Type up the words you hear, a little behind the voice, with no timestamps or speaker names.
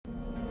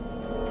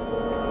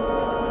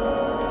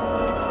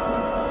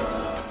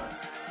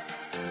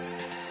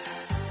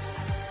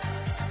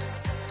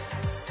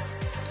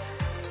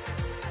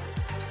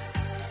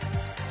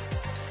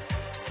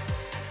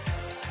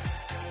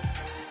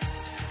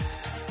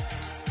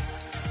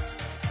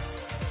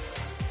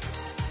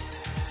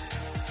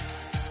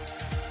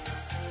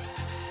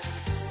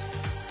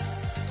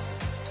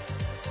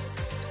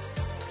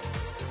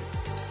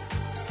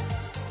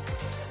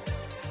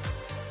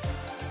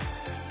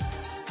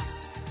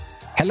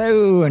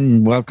Hello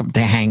and welcome to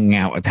Hanging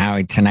Out with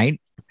Howie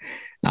tonight.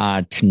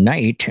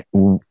 Tonight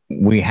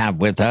we have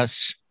with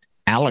us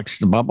Alex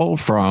the Bubble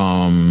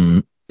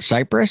from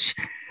Cyprus,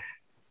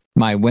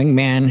 my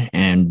wingman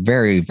and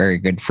very, very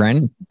good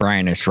friend,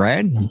 Brian S.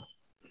 Red.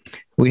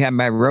 We have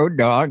my road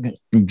dog,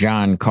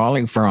 John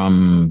Cawley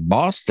from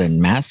Boston,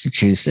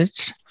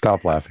 Massachusetts.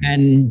 Stop laughing.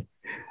 And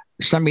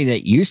somebody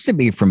that used to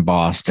be from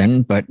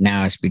Boston, but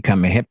now has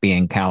become a hippie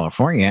in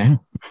California,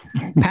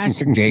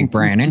 Pastor Jake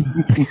Brannon.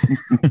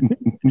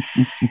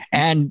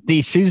 And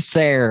the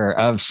soothsayer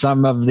of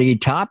some of the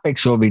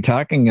topics we'll be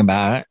talking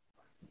about,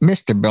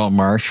 Mr. Bill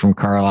Marsh from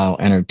Carlisle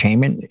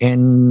Entertainment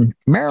in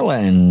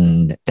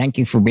Maryland. Thank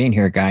you for being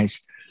here, guys.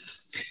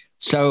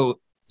 So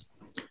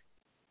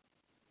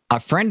a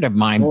friend of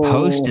mine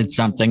posted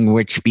something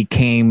which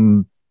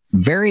became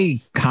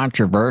very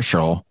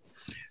controversial.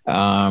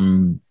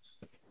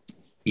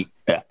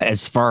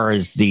 As far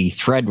as the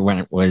thread when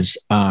it was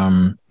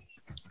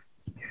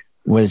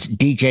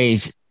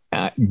DJs,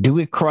 do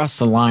we cross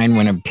the line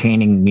when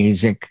obtaining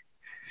music?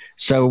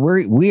 So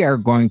we are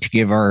going to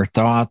give our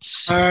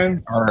thoughts,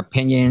 our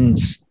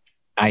opinions,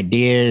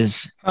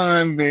 ideas.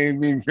 I'm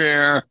Baby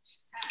Bear.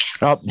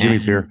 Oh,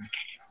 Jimmy's here.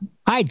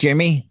 Hi,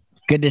 Jimmy.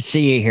 Good to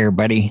see you here,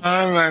 buddy.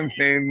 I'm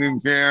Baby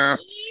Bear.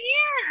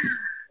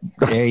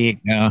 There you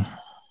go.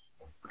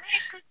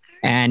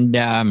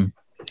 And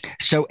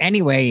so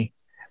anyway,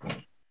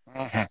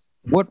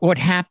 what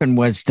happened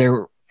was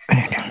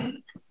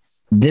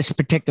this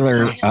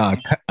particular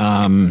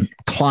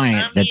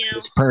client that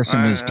this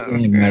person was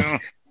dealing with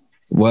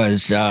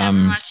was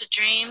lots of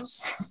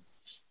dreams.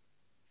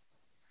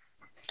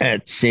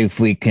 Let's see if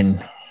we can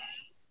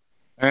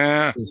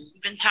Been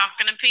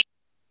talking to people.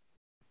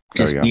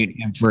 just mute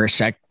him for a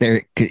sec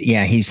there.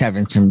 Yeah, he's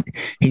having some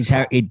he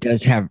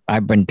does have.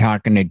 I've been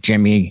talking to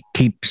Jimmy.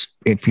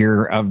 If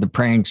you're of the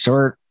praying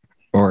sort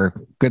or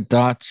good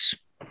thoughts,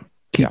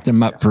 keep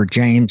them up for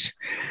James.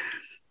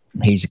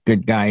 He's a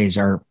good guy. He's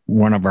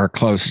one of our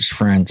closest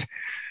friends.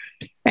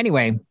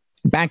 Anyway,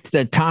 back to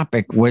the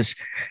topic was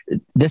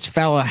this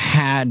fella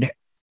had,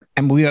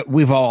 and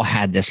we've all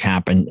had this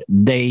happen.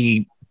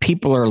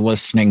 People are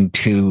listening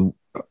to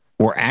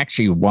or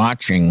actually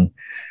watching.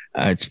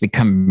 It's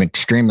become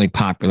extremely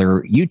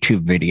popular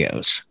YouTube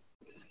videos,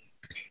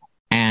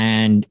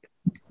 and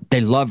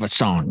they love a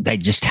song. They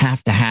just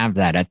have to have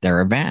that at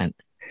their event,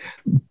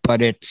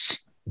 but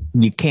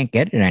you can't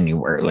get it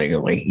anywhere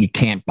legally. You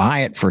can't buy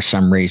it for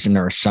some reason,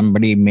 or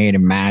somebody made a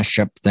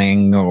mashup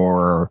thing,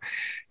 or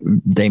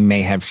they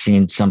may have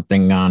seen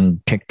something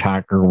on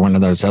TikTok or one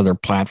of those other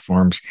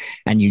platforms,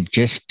 and you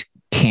just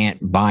can't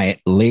buy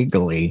it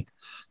legally.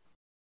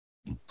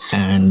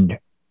 And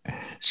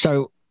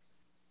so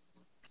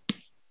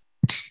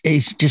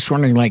he's just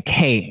wondering, like,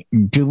 hey,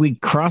 do we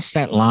cross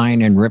that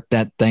line and rip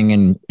that thing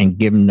and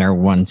give them their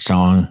one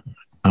song?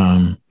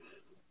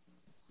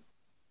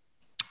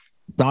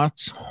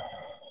 Thoughts?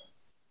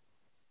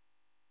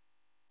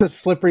 The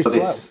slippery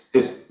slope.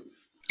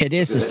 It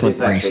is a slippery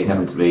slope. This actually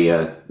happened to me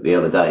the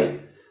other day.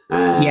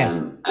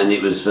 Yes. And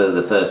it was for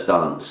the first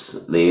dance.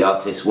 The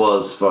artist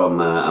was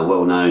from a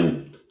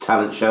well-known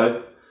talent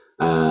show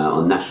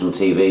on national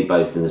TV,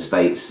 both in the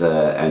States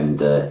and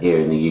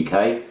here in the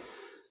UK.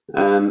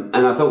 And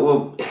I thought,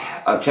 well,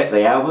 I'll check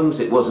the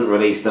albums. It wasn't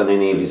released on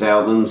any of his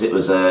albums. It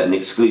was an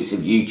exclusive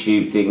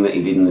YouTube thing that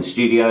he did in the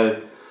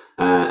studio.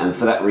 And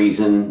for that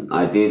reason,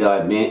 I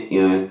admit,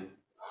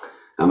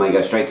 I may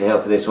go straight to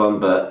hell for this one,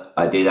 but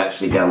I did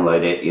actually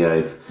download it,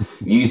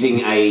 using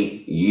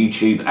a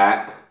YouTube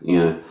app,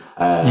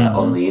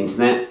 on the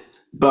internet.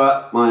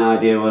 But my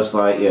idea was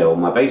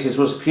my basis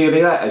was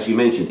purely that, as you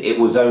mentioned, it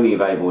was only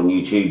available on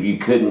YouTube. You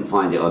couldn't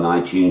find it on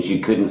iTunes.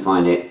 You couldn't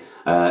find it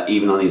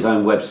even on his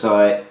own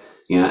website,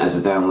 as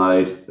a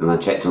download. And I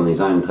checked on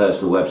his own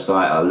personal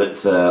website. I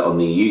looked on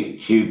the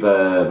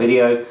YouTube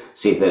video,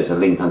 see if there was a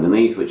link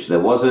underneath, which there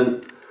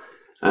wasn't.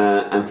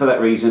 And for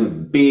that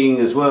reason, being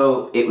as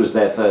well, it was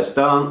their first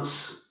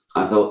dance,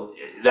 I thought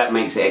that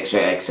makes it extra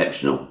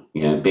exceptional.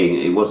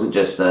 It wasn't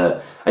just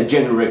a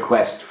general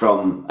request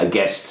from a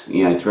guest,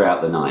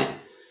 throughout the night.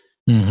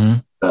 Mm-hmm.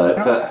 So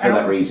for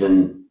that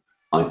reason,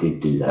 I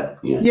did do that.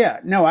 Yeah,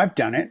 no, I've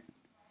done it.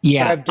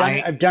 Yeah, but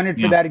I've done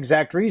it for that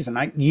exact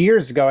reason.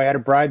 Years ago, I had a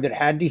bride that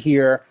had to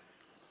hear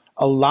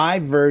a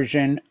live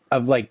version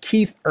of like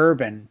Keith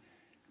Urban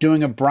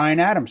doing a Bryan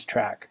Adams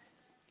track.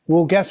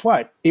 Well, guess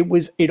what?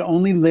 It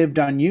only lived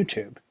on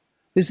YouTube.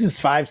 This is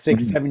 5,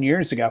 6, 7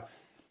 years ago.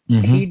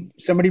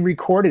 Somebody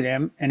recorded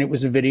him, and it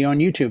was a video on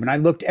YouTube, and I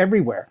looked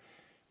everywhere.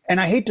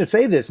 And I hate to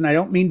say this, and I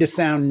don't mean to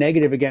sound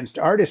negative against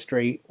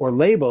artistry or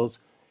labels,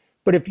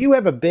 but if you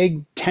have a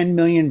big 10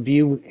 million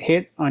view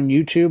hit on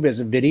YouTube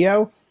as a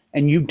video,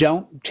 and you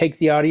don't take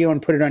the audio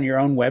and put it on your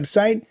own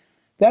website,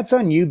 that's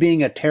on you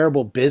being a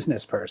terrible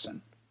business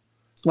person.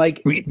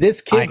 Like,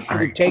 this kid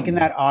could have taken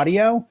that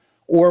audio,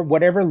 or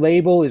whatever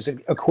label is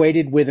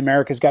equated with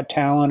America's Got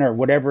Talent, or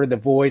whatever, The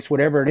Voice,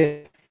 whatever it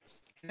is.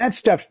 That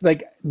stuff,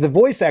 like, The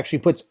Voice actually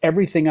puts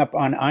everything up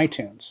on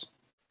iTunes.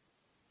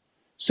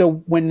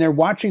 So when they're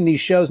watching these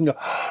shows and go,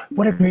 oh,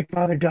 what a great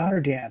father-daughter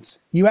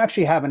dance, you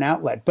actually have an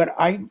outlet. But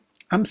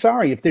I'm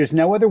sorry, if there's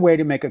no other way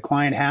to make a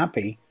client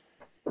happy,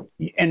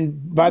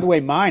 and by the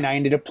way, mine, I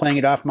ended up playing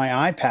it off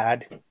my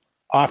iPad,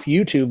 off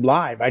YouTube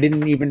live. I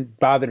didn't even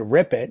bother to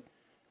rip it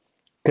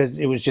because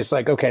it was just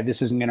like, okay,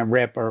 this isn't going to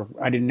rip, or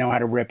I didn't know how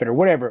to rip it, or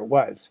whatever it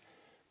was.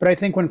 But I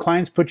think when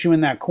clients put you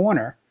in that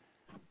corner,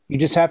 you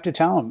just have to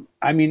tell them.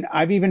 I mean,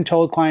 I've even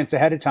told clients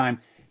ahead of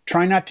time,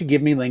 try not to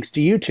give me links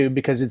to YouTube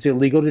because it's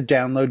illegal to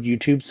download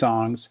YouTube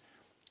songs.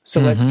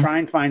 So let's try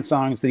and find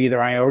songs that either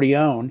I already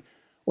own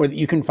or that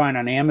you can find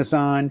on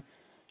Amazon.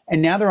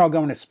 And now they're all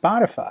going to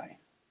Spotify.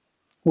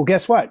 Well,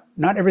 guess what?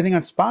 Not everything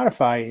on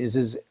Spotify is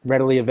as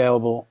readily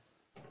available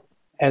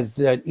as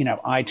the,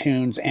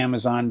 iTunes,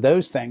 Amazon,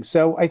 those things.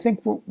 So I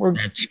think we're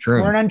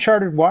in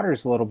uncharted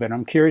waters a little bit.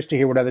 I'm curious to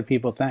hear what other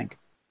people think.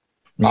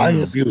 I've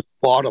used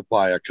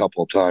Spotify a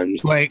couple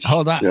times. Wait,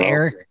 hold on,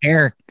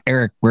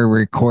 Eric, we're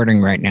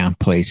recording right now,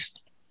 please.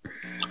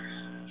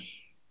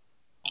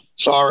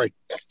 Sorry.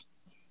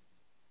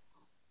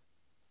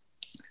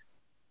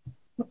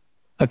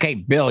 Okay,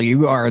 Bill,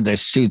 you are the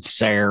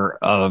soothsayer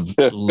of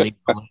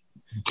legal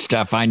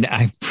stuff.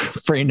 I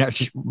pretty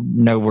much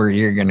know where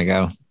you're going to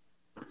go.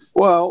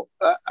 Well,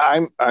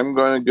 I'm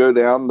going to go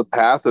down the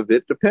path of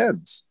it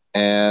depends.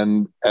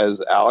 And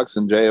as Alex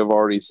and Jay have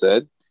already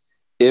said,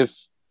 if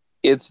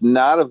it's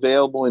not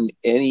available in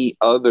any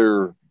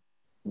other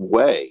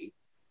way,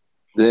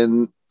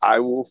 then I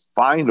will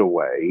find a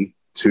way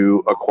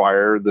to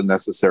acquire the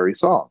necessary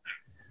song.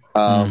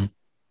 Am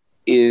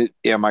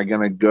I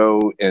going to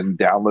go and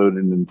download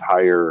an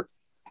entire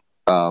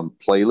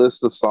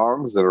playlist of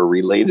songs that are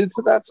related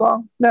to that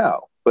song?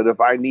 No. But if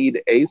I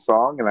need a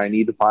song and I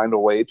need to find a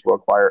way to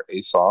acquire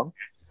a song,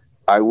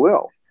 I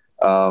will.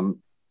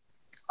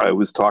 I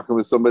was talking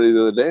with somebody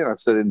the other day, and I've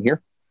said in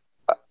here,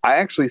 I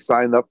actually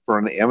signed up for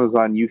an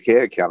Amazon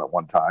UK account at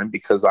one time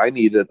because I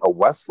needed a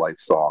Westlife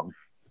song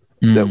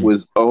that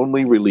was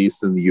only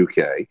released in the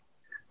UK.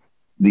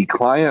 The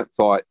client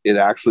thought it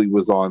actually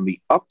was on the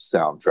Up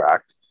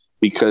soundtrack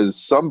because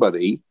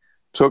somebody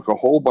took a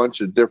whole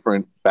bunch of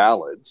different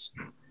ballads,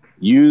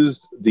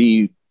 used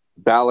the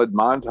ballad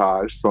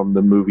montage from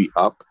the movie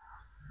Up,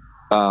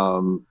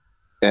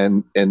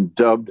 and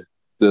dubbed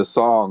the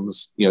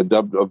songs,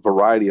 dubbed a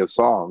variety of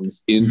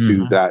songs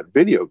into that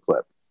video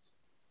clip.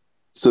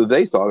 So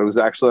they thought it was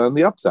actually on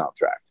the Up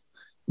soundtrack.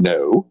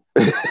 No.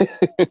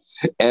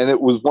 And it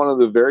was one of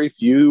the very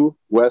few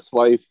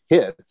Westlife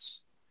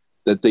hits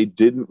that they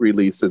didn't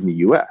release in the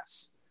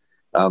US.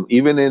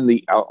 Even on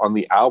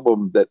the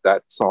album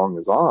that song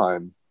is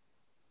on,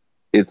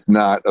 it's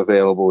not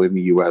available in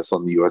the US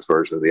on the US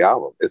version of the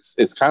album.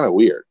 It's kind of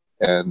weird.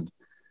 And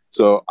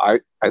so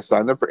I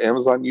signed up for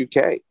Amazon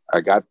UK.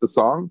 I got the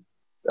song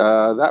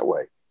that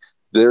way.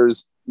 There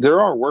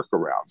are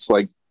workarounds.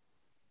 Like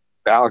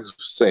Alex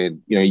was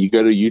saying, you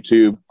go to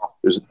YouTube,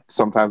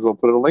 sometimes they'll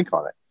put a link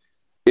on it.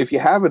 If you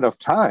have enough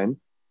time,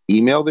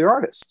 email the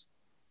artist.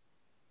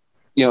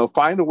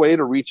 Find a way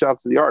to reach out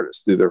to the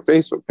artist through their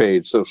Facebook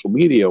page, social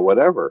media,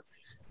 whatever.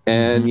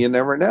 And you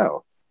never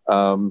know.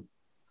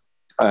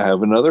 I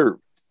have another,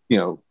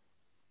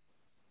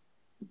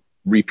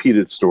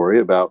 repeated story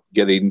about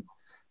getting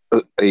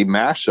a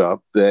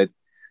mashup that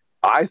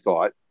I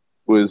thought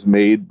was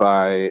made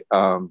by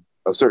a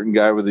certain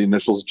guy with the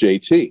initials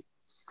JT.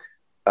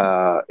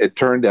 It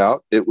turned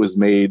out it was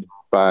made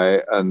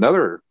by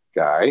another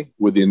guy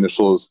with the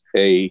initials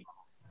AW.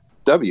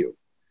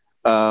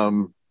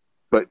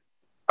 But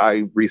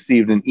I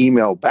received an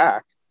email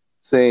back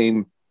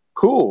saying,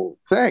 cool,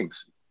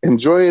 thanks.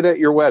 Enjoy it at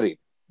your wedding,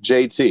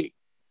 JT,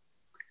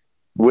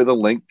 with a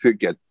link to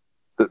get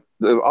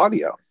the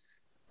audio.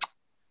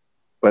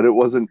 But it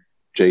wasn't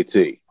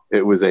JT.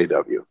 It was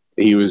AW.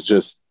 He was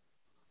just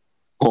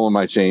pulling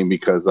my chain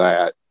because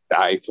I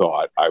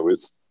thought I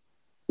was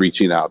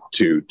reaching out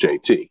to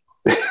JT.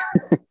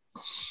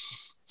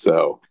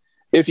 So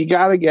if you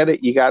got to get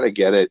it, you got to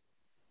get it.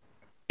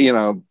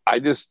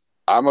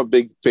 I'm a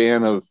big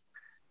fan of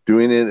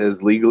doing it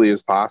as legally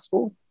as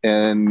possible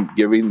and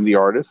giving the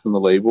artist and the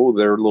label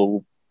their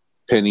little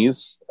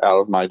pennies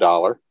out of my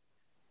dollar.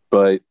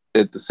 But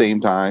at the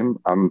same time,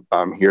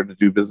 I'm here to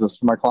do business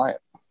for my client.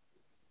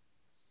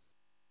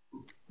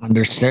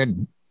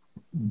 Understood.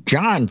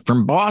 John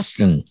from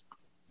Boston.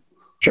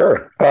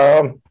 Sure.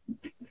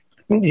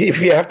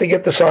 If you have to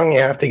get the song,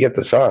 you have to get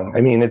the song.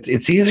 I mean,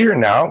 it's easier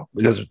now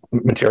because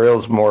material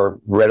is more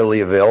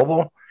readily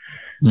available.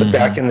 But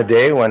back in the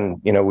day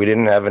when, we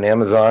didn't have an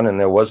Amazon and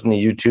there wasn't a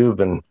YouTube,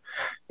 and,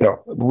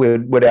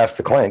 would ask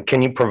the client,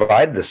 can you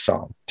provide this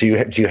song? Do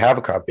you have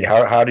a copy?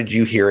 How did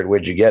you hear it?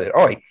 Where'd you get it?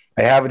 Oh,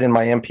 I have it in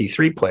my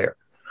MP3 player.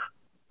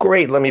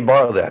 Great. Let me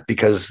borrow that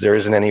because there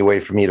isn't any way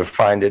for me to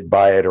find it,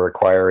 buy it, or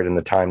acquire it in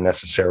the time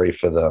necessary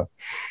for the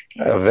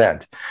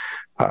event.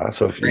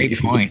 So if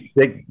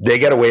they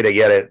get a way to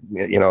get it,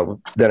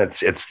 then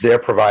it's they're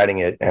providing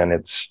it and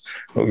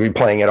we'll be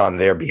playing it on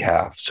their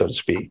behalf, so to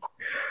speak.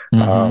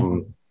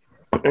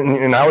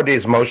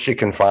 Nowadays, most you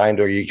can find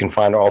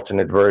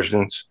alternate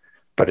versions,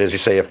 But as you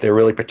say, if they're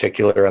really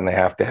particular and they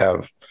have to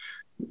have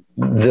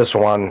this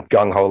one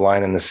gung ho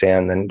line in the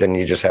sand, then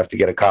you just have to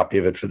get a copy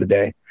of it for the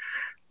day.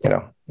 You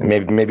know, and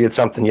maybe it's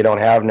something you don't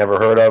have, never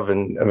heard of,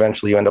 and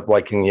eventually you end up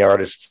liking the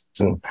artists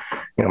and,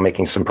 you know,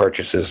 making some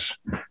purchases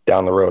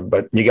down the road.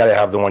 But you got to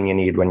have the one you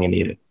need when you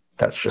need it.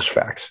 That's just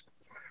facts.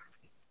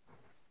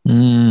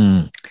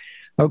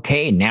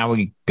 Okay, now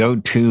we go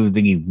to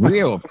the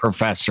real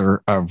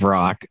professor of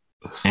rock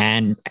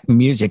and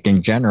music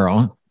in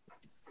general,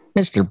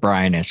 Mr.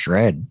 Brian S.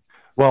 Red.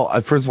 Well,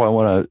 first of all, I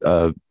want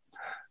to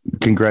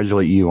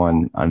congratulate you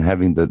on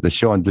having the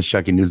show on Just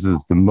Checking News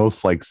is the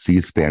most like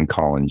C-SPAN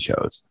call-in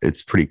shows.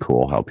 It's pretty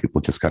cool how people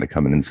just kind of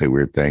come in and say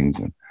weird things,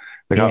 and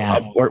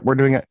like, we're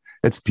doing it.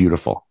 It's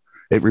beautiful.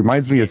 It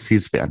reminds me of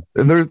C-SPAN,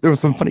 and there were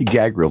some funny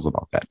gag reels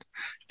about that.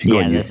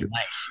 Yeah, that's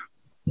nice.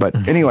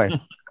 But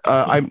anyway,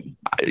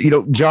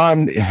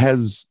 John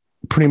has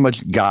pretty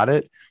much got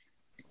it.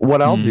 What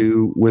I'll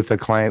do with a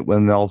client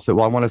when they'll say,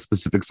 well, I want a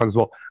specific song.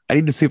 Well, I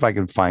need to see if I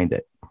can find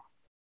it.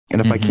 And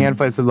if I can't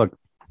find it, I say, look,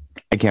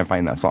 I can't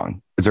find that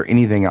song. Is there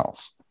anything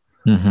else?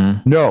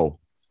 No.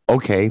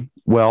 Okay.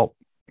 Well,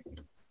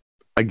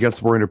 I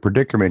guess we're in a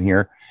predicament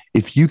here.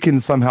 If you can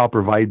somehow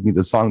provide me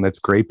the song, that's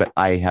great, but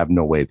I have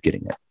no way of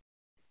getting it.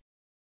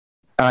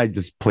 I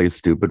just play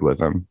stupid with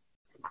them.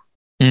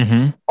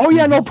 Oh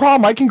yeah, no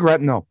problem. I can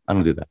grab. No, I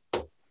don't do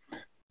that.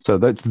 So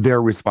that's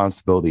their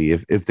responsibility.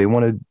 If they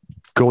want to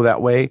go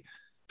that way,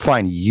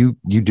 fine. You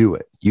do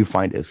it. You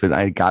find it. So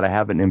I got to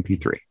have an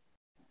MP3.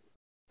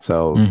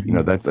 So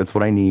that's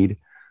what I need.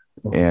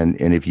 And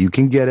if you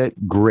can get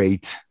it,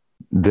 great.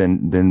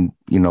 Then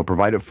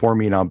provide it for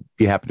me, and I'll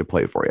be happy to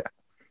play it for you.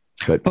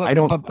 But I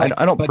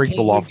don't break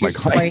the law of my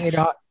clients.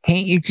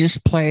 Can't you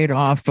just play it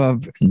off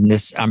of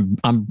this?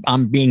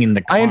 I'm being in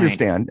the client. I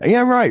understand.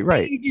 Yeah, right.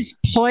 Can't you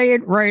just play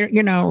it right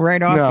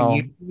off of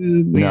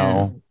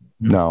YouTube.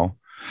 No.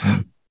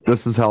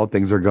 This is how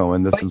things are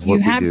going. This is what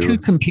we do. You have two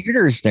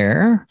computers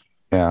there.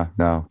 Yeah,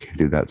 no, can't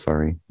do that.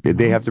 Sorry.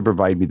 They have to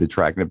provide me the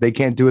track. And if they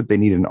can't do it, they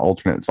need an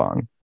alternate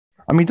song.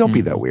 I mean, don't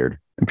be that weird.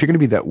 If you're going to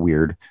be that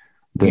weird,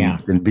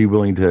 then be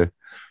willing to,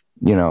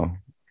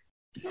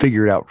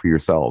 figure it out for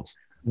yourselves.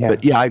 Yeah.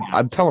 But yeah,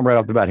 I'm telling them right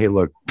off the bat, hey,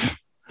 look,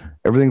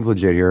 everything's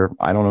legit here.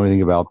 I don't know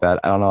anything about that.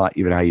 I don't know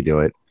even how you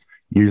do it.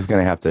 You're just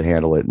going to have to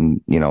handle it.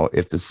 And,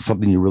 if this is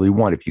something you really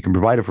want, if you can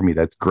provide it for me,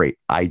 that's great.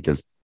 I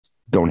just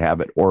don't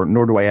have it,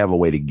 nor do I have a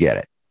way to get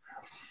it.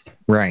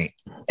 Right.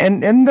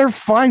 And they're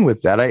fine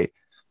with that.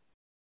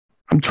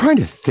 I'm trying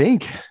to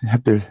think.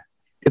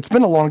 It's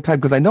been a long time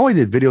because I know I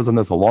did videos on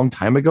this a long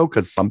time ago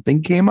because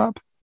something came up.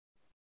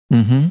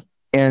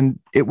 And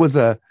it was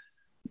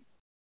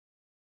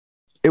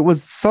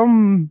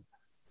some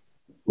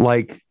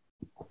like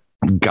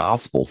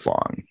gospel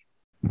song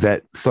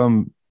that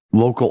some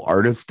local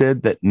artist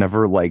did that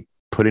never like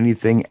put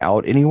anything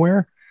out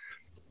anywhere.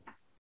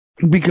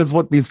 Because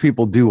what these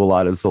people do a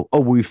lot is,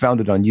 we found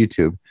it on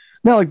YouTube.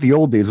 Not like the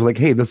old days, we're like,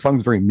 hey, this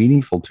song's very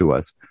meaningful to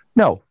us.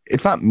 No,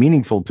 it's not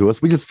meaningful to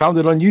us. We just found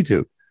it on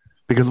YouTube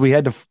because we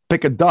had to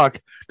pick a duck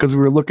because we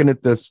were looking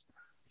at this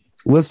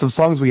list of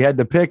songs we had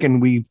to pick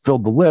and we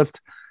filled the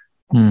list.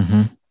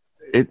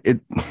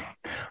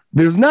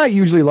 There's not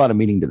usually a lot of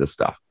meaning to this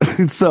stuff.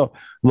 So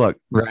look,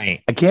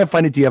 right. I can't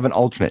find it. Do you have an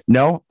alternate?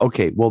 No.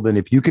 Okay. Well, then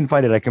if you can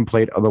find it, I can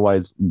play it.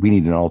 Otherwise we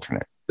need an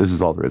alternate. This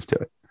is all there is to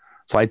it.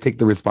 So I take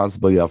the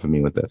responsibility off of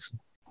me with this.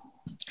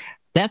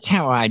 That's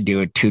how I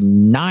do it too.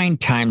 9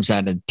 times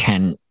out of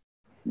 10,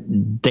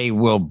 they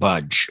will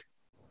budge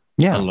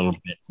a little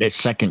bit. The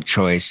second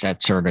choice,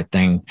 that sort of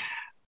thing.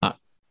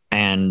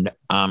 Can't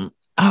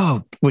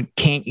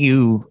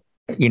you,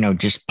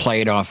 just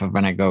play it off of?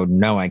 And I go,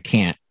 no, I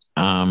can't.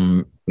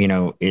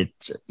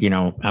 It's,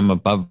 I'm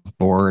above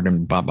board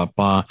and blah, blah,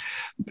 blah.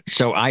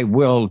 So I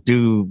will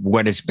do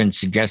what has been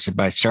suggested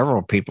by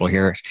several people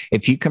here.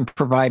 If you can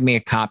provide me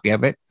a copy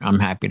of it, I'm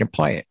happy to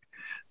play it.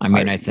 I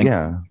mean, I think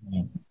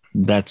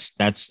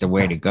that's the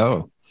way to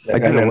go.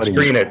 And then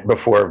screen it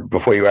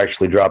before you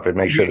actually drop it.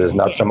 Make sure there's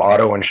not some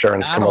auto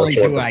insurance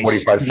commercial.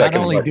 Not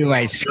only do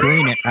I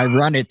screen it, I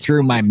run it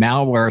through my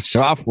malware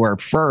software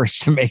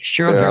first to make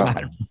sure they're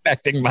not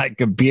affecting my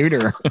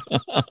computer.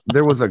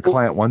 There was a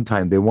client one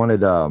time, they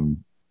wanted,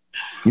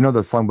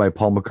 the song by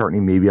Paul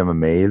McCartney, Maybe I'm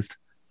Amazed.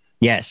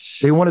 Yes.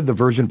 They wanted the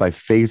version by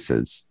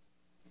Faces.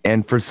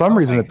 And for some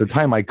reason at the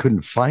time, I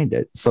couldn't find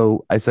it.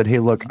 So I said, hey,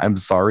 look, I'm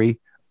sorry.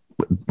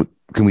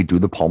 Can we do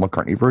the Paul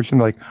McCartney version?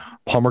 Like,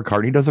 Paul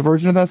McCartney does a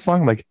version of that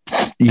song? I'm like,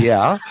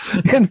 yeah.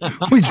 And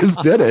we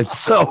just did it.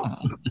 So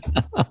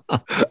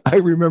I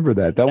remember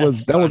that. That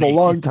was a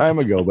long time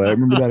ago, but I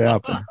remember that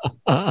happened.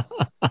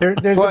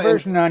 There's a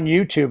version on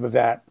YouTube of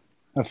that,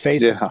 of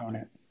Faces on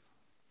it.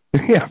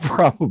 Yeah,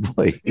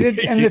 probably.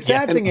 And the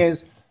sad thing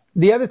is,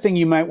 the other thing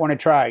you might want to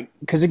try,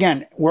 because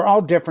again, we're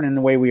all different in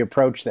the way we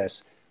approach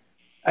this.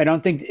 I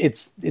don't think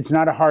it's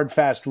not a hard,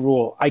 fast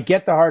rule. I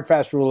get the hard,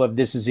 fast rule of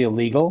this is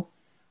illegal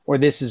or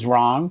this is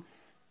wrong.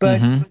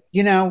 But, I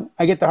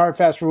get the hard,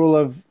 fast rule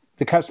of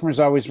the customer's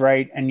always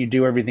right and you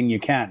do everything you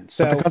can.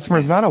 So but the customer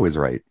is not always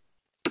right.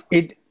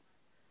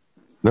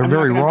 They're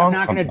very wrong. I'm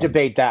not going to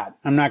debate that.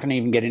 I'm not going to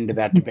even get into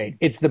that debate.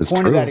 It's the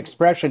point true. of that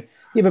expression.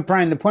 Yeah, but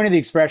Brian, the point of the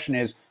expression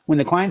is when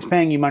the client's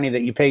paying you money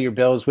that you pay your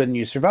bills with and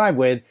you survive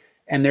with,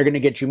 and they're going to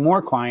get you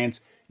more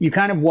clients, you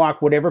kind of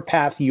walk whatever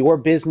path your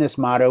business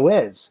motto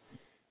is.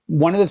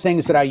 One of the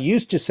things that I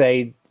used to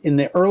say in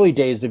the early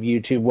days of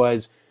YouTube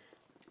was,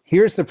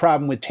 here's the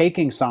problem with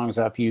taking songs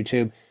off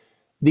YouTube.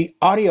 The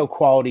audio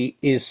quality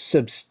is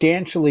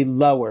substantially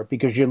lower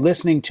because you're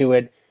listening to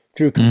it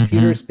through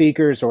computer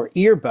speakers or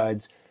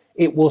earbuds.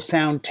 It will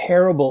sound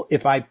terrible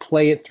if I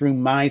play it through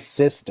my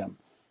system.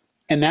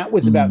 And that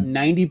was about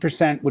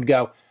 90% would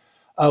go,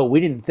 oh,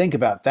 we didn't think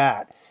about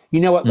that. You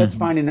know what? Let's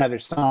find another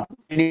song.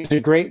 And it's a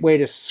great way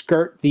to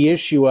skirt the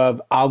issue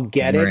of I'll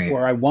get it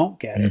or I won't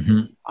get it.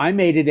 I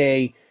made it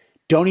a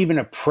don't even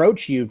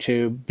approach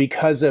YouTube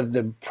because of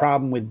the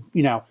problem with,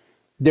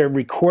 they're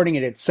recording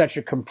it at such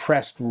a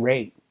compressed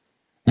rate.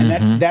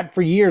 And that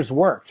for years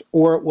worked.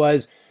 Or it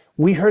was,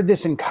 we heard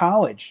this in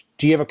college.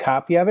 Do you have a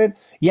copy of it?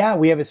 Yeah,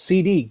 we have a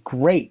CD.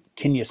 Great.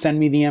 Can you send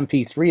me the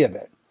MP3 of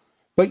it?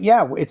 But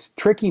yeah, it's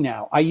tricky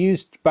now.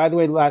 By the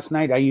way, last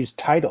night I used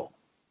Tidal.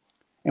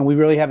 And we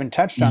really haven't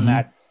touched on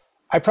that.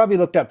 I probably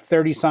looked up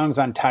 30 songs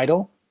on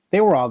Tidal.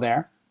 They were all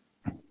there.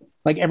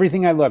 Like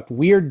everything I looked,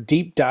 weird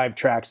deep dive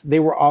tracks, they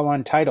were all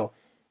on Tidal.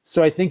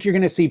 So I think you're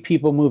going to see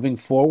people moving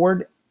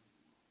forward.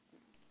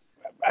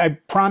 I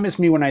promise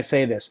me when I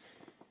say this,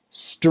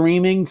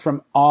 streaming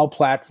from all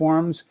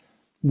platforms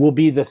will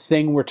be the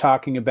thing we're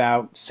talking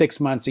about 6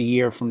 months, a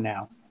year from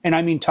now. And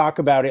I mean, talk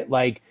about it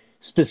like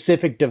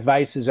specific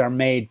devices are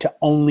made to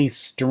only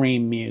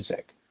stream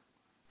music.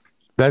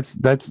 That's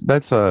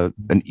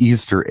an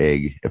Easter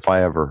egg, if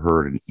I ever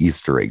heard an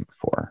Easter egg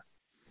before.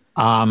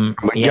 From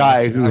a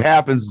guy who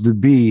happens to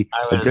be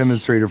a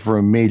demonstrator for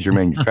a major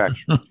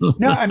manufacturer.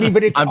 No, I mean,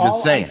 but it's I'm just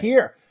all saying. I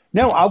hear.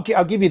 No, I'll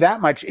give you that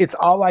much. It's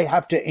all I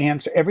have to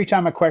answer. Every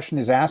time a question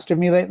is asked of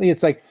me lately,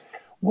 it's like,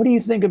 what do you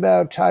think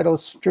about Tidal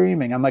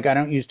streaming? I'm like, I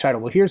don't use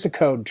Tidal. Well, here's a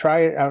code. Try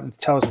it out and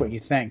tell us what you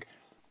think.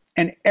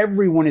 And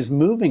everyone is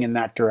moving in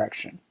that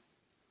direction.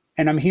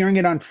 And I'm hearing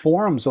it on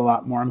forums a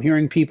lot more. I'm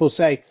hearing people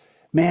say,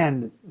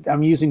 man,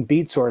 I'm using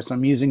BeatSource.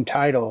 I'm using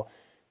Tidal.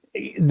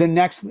 The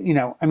next,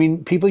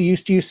 people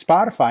used to use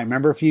Spotify.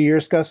 Remember a few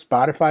years ago,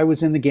 Spotify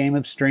was in the game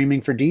of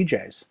streaming for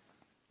DJs.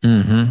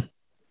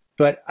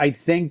 But I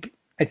think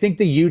the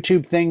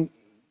YouTube thing,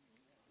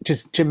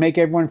 just to make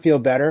everyone feel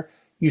better,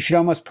 you should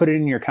almost put it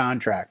in your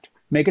contract.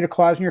 Make it a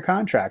clause in your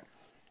contract.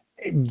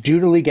 Due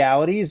to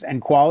legalities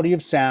and quality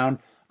of sound,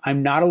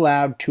 I'm not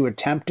allowed to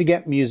attempt to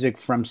get music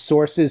from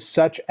sources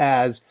such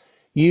as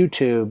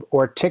YouTube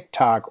or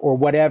TikTok or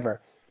whatever.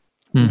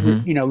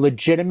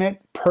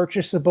 Legitimate,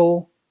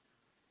 purchasable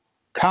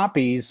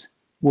copies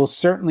will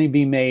certainly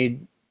be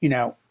made, in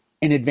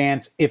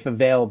advance if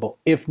available.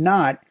 If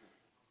not,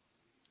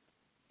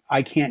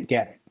 I can't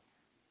get it.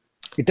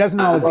 It doesn't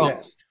all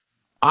exist.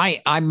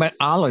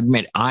 I'll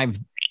admit I've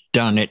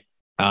done it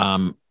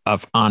on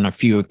a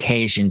few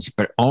occasions,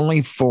 but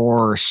only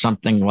for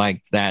something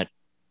like that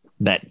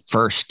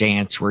first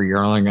dance where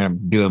you're only going to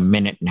do a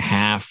minute and a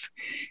half,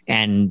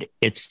 and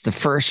it's the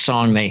first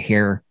song they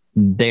hear.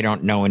 They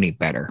don't know any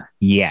better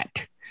yet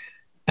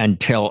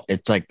until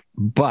it's like,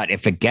 but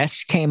if a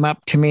guest came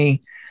up to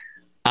me,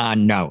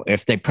 no,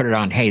 if they put it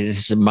on, hey, this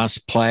is a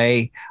must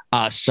play.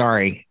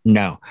 Sorry,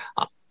 no,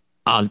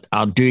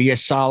 I'll do you a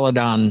solid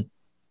on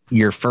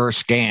your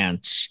first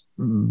dance,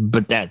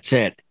 but that's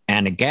it.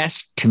 And a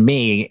guest to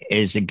me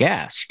is a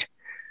guest.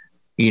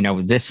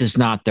 This is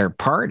not their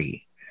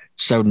party.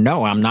 So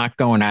no, I'm not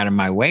going out of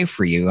my way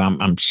for you.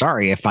 I'm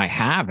sorry. If I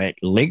have it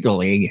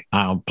legally,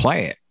 I'll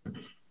play it.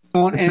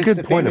 Well, and it's a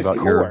good point about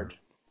chord.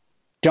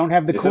 Don't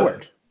have the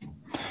chord.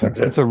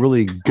 That's a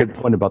really good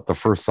point about the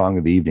first song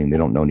of the evening. They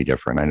don't know any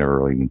different. I never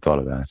really even thought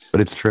of that,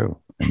 but it's true.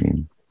 I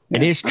mean,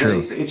 it is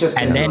true.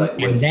 And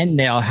then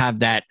they'll have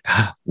that.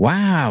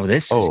 Wow,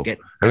 this is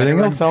getting. Everything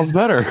else sounds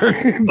better.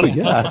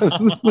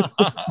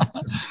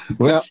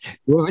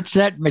 What's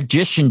that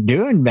magician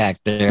doing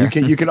back there?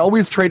 You can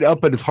always trade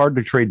up, but it's hard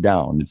to trade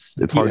down.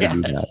 It's hard to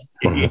do that.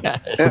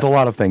 Yes. With a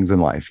lot of things in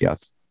life,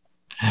 yes.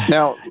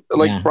 Now,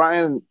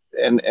 Brian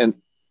and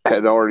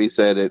had already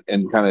said it,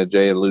 and kind of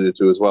Jay alluded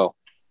to as well.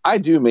 I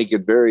do make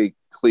it very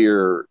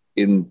clear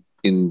in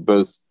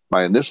both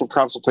my initial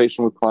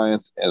consultation with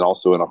clients and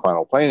also in a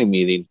final planning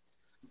meeting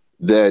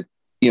that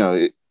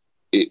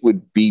it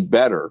would be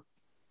better,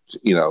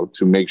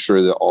 to make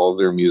sure that all of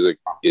their music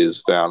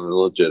is found in a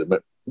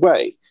legitimate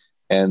way,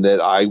 and that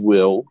I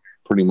will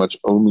pretty much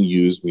only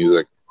use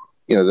music,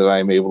 that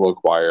I'm able to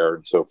acquire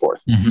and so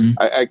forth.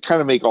 I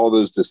kind of make all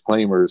those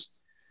disclaimers,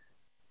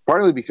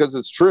 partly because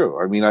it's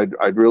true. I mean,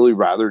 I'd really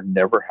rather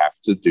never have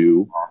to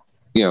do,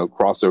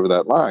 cross over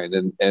that line.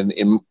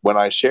 And when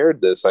I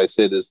shared this, I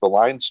said, is the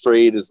line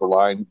straight? Is the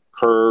line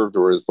curved?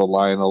 Or is the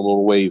line a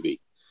little wavy?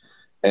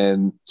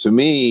 And to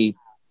me,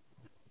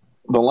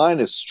 the line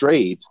is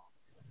straight,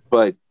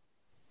 but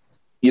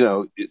but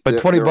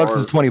 $20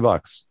 is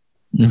 $20.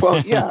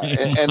 Well, yeah.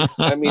 And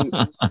I mean,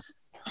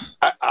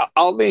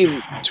 I'll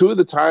name two of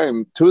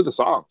the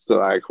songs that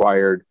I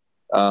acquired.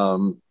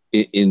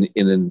 in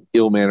an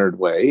ill-mannered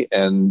way.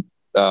 And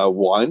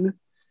one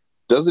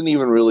doesn't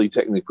even really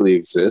technically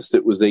exist.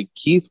 It was a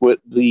Keith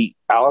Whitley,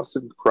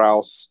 Alison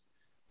Krauss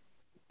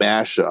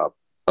mashup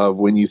of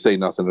When You Say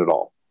Nothing at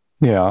All.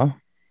 Yeah.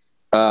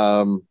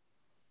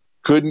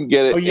 Couldn't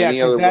get it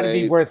any other way. that'd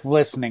be worth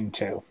listening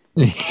to.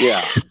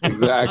 Yeah,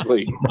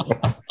 exactly.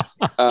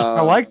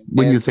 I like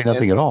When You Say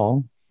Nothing at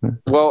All.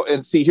 Well,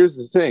 and see, here's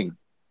the thing.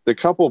 The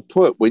couple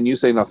put When You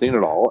Say Nothing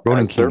at All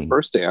Ronan as their Keating.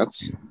 first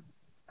dance,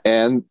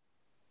 and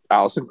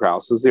Alison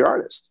Krauss is the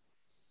artist.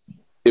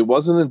 It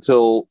wasn't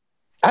until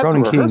at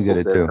Ronan the Keating rehearsal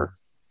did it too.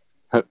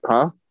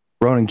 Huh?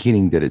 Ronan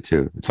Keating did it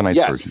too. It's a nice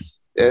version.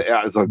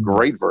 Yes, it's a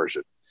great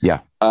version. Yeah.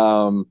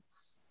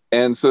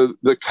 And so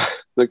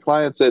the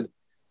client said,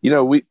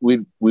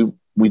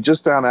 we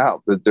just found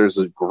out that there's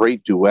a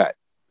great duet,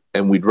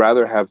 and we'd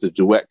rather have the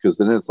duet because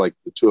then it's like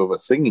the two of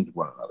us singing to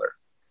one another.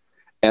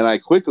 And I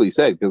quickly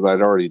said, because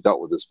I'd already dealt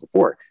with this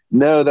before,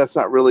 no, that's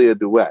not really a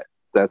duet.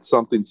 That's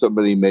something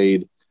somebody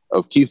made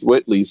of Keith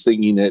Whitley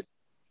singing it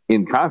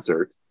in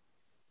concert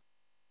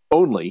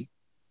only,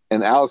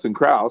 and Alison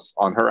Krauss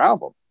on her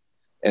album.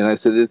 And I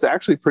said, it's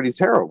actually pretty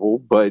terrible,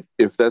 but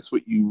if that's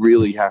what you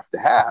really have to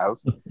have,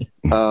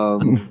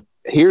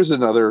 here's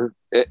another,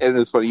 and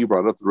it's funny you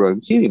brought up the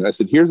Ronan Keating. I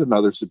said, here's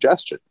another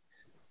suggestion.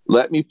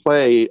 Let me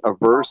play a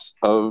verse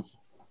of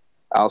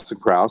Alison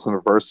Krauss and a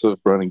verse of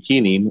Ronan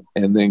Keating,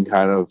 and then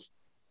kind of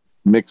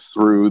mix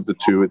through the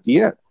two at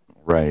the end.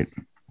 Right.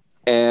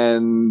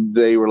 And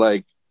they were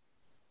like,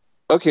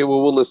 okay,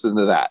 well, we'll listen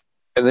to that.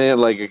 And they didn't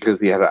like it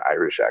because he had an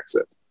Irish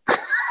accent.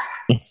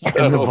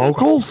 And the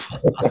vocals?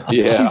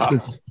 Yeah.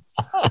 Jesus.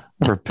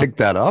 Never picked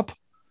that up.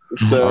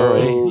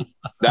 So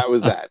that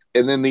was that.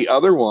 And then the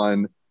other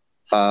one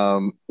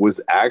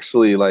was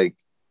actually like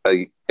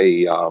a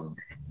I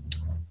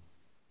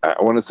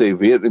want to say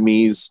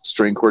Vietnamese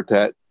string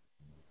quartet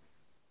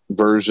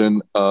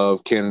version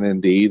of Canon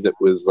ND that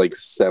was like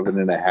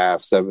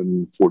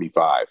 7.5,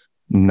 7:45.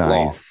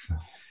 Nice. Long.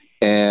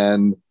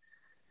 And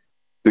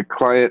the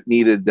client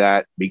needed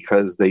that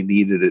because they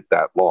needed it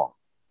that long.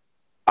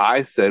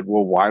 I said,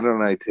 well, why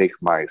don't I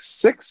take my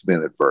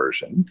 6-minute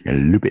version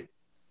and loop it?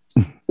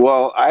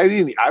 Well,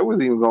 I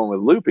wasn't even going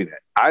with looping it.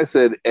 I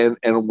said, and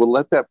we'll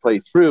let that play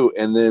through.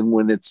 And then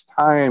when it's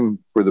time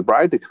for the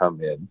bride to come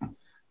in,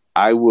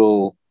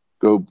 I'll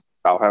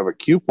have a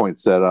cue point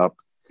set up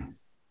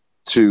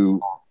to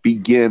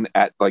begin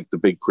at like the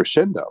big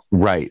crescendo.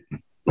 Right.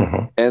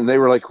 Uh-huh. And they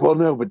were like, well,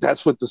 no, but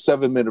that's what the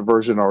 7-minute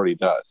version already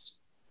does.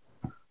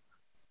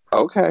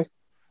 Okay.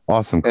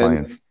 Awesome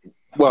clients.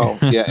 Well,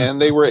 yeah.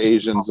 And they were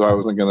Asian, so I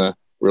wasn't going to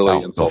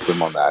really insult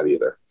them on that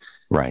either.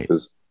 Right.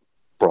 Because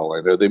for all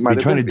I know, they might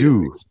have trying been to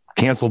do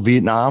cancel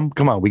Vietnam.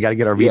 Come on, we got to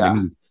get our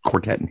Vietnamese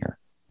quartet in here.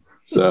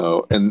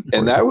 So, and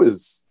that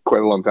was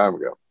quite a long time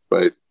ago,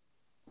 but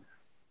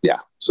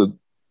yeah. So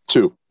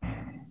 2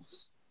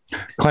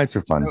 clients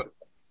are fun.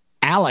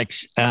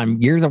 Alex,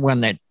 you're the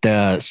one that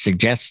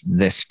suggested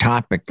this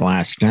topic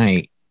last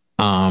night.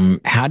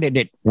 How did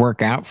it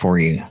work out for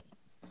you?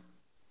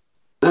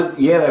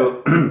 Yeah, they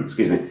were,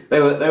 excuse me. They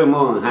were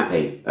more than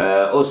happy.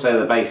 Also,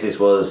 the basis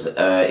was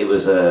it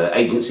was an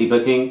agency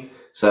booking,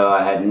 so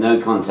I had no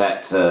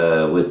contact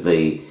with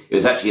it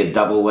was actually a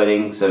double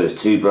wedding, so it was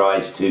 2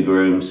 brides, 2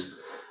 grooms.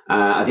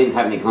 I didn't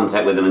have any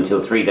contact with them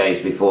until 3 days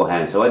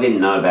beforehand, so I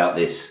didn't know about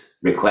this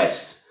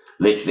request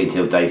literally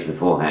until days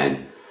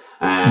beforehand.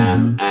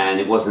 And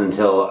it wasn't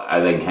until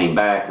I then came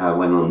back, I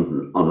went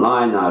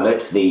online, I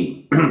looked for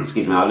the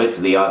I looked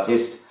for the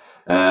artist,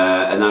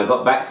 and I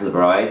got back to the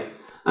bride.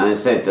 And I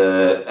said,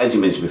 as you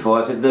mentioned before,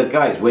 I said,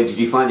 guys, where did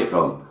you find it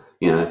from?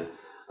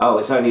 Oh,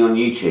 it's only on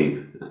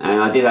YouTube.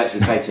 And I did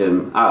actually say to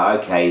them,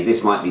 okay,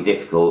 this might be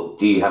difficult.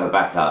 Do you have a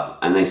backup?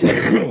 And they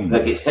said,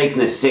 look, it's taken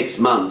us 6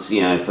 months,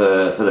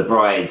 for the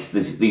brides,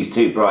 these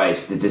 2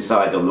 brides, to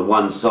decide on the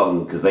one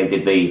song because they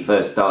did the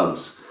first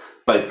dance.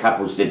 Both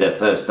couples did their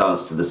first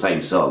dance to the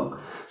same song.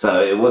 So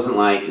it wasn't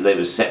like they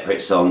were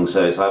separate songs.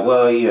 So it's like,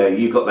 well,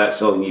 you've got that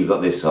song, you've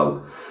got this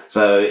song.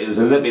 So it was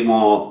a little bit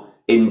more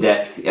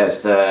in-depth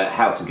as to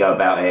how to go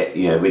about it,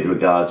 with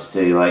regards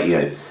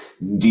to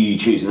do you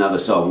choose another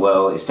song?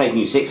 Well, it's taken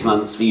you 6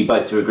 months for you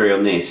both to agree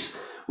on this.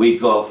 We've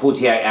got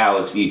 48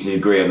 hours for you to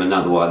agree on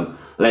another one.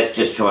 Let's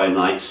just try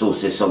and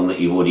source this song that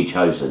you've already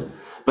chosen.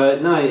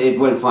 But no, it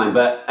went fine.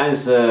 But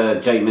as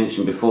Jay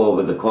mentioned before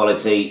with the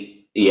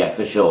quality, yeah,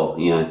 for sure.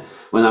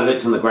 When I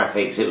looked on the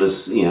graphics, it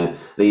was, the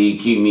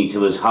EQ meter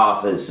was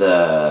half as,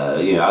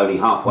 only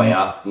halfway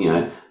up,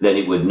 than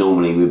it would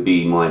normally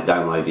be my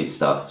downloaded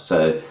stuff.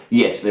 So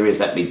yes, there is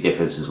that big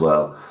difference as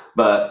well.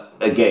 But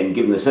again,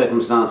 given the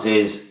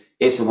circumstances,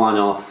 it's a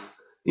one-off,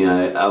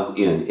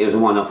 it was a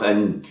one-off.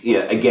 And,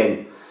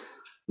 again,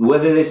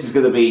 whether this is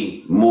going to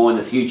be more in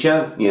the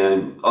future,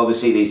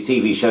 obviously these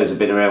TV shows have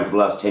been around for the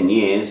last 10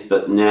 years,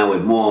 but now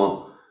with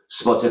more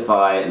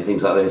Spotify and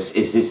things like this,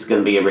 is this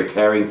going to be a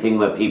recurring thing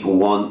where people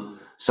want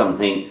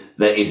something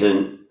that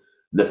isn't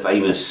the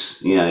famous,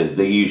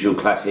 the usual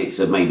classics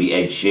of maybe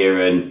Ed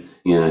Sheeran,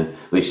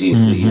 which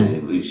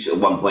seems which at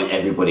one point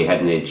everybody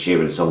had an Ed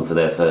Sheeran song for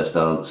their first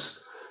dance,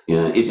 You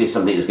know, is this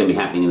something that's going to be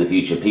happening in the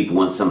future? People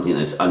want something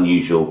that's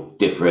unusual,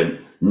 different,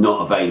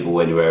 not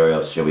available anywhere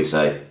else, shall we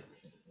say?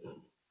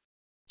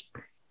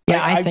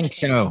 Yeah, I think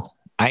so.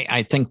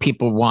 I think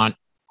people want,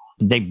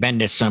 they've been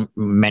to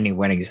many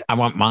weddings. I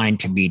want mine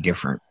to be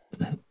different.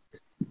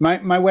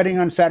 My wedding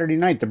on Saturday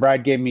night, the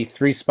bride gave me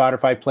 3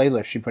 Spotify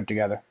playlists she put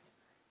together.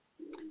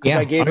 Because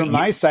I gave her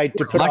my site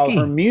to put all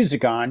her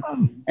music on.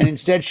 And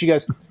instead she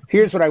goes,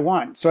 here's what I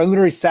want. So I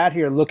literally sat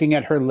here looking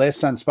at her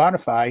lists on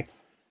Spotify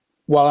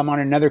while I'm on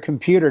another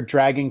computer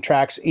dragging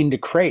tracks into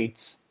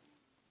crates.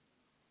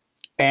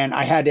 And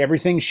I had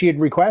everything she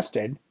had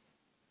requested.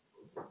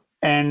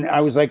 And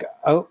I was like,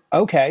 oh,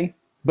 okay.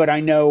 But I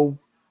know,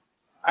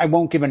 I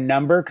won't give a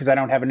number because I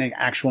don't have an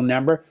actual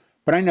number,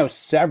 but I know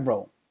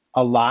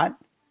a lot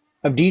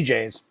of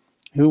DJs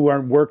who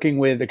are working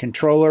with a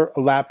controller,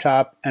 a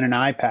laptop, and an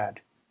iPad.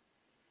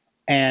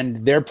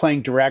 And they're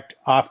playing direct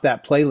off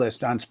that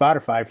playlist on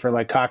Spotify for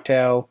like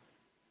cocktail,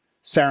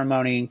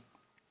 ceremony,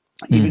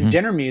 even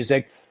dinner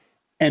music.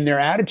 And their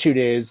attitude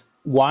is,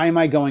 why am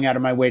I going out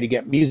of my way to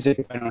get music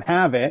if I don't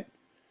have it?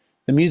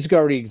 The music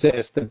already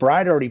exists. The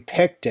bride already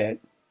picked it.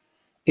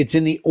 It's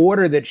in the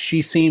order that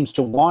she seems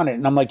to want it.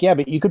 And I'm like, yeah,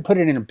 but you could put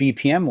it in a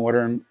BPM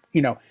order. And,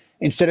 you know,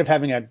 instead of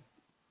having a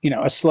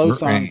slow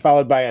song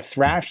followed by a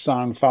thrash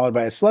song followed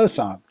by a slow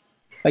song,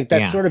 like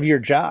that's sort of your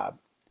job.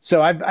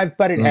 So I've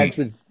butted heads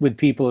with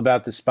people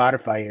about the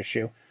Spotify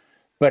issue,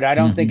 but I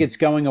don't think it's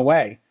going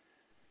away.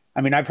 I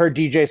mean, I've heard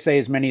DJs say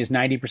as many as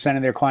 90%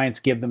 of their clients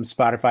give them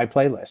Spotify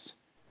playlists.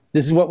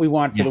 This is what we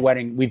want for the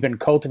wedding. We've been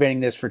cultivating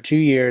this for 2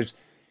 years.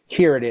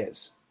 Here it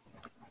is.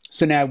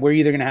 So now we're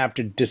either going to have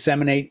to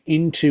disseminate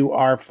into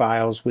our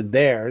files with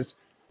theirs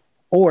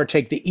or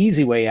take the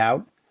easy way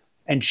out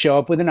and show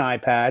up with an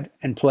iPad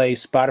and play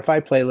Spotify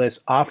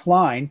playlists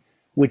offline,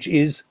 which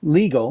is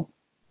legal,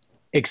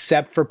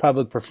 except for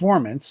public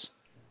performance.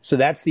 So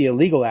that's the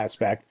illegal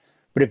aspect.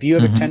 But if you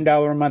have a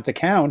 $10 a month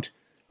account,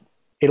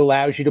 it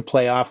allows you to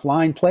play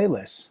offline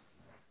playlists.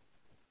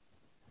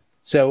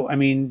 So, I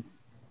mean,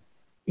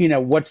 you know,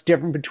 what's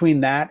different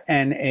between that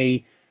and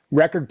a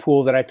record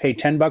pool that I pay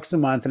 $10 a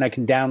month and I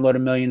can download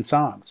 1 million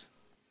songs?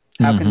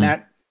 How can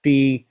that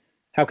be?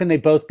 How can they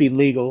both be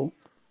legal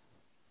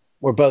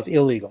or both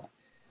illegal?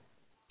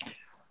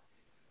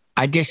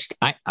 I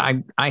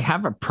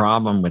have a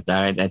problem with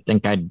that. I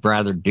think I'd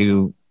rather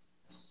do,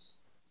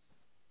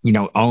 you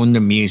know, own the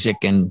music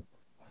and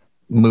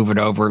move it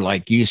over,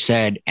 like you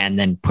said, and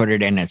then put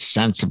it in a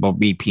sensible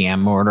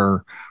BPM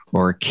order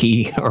or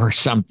key or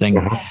something.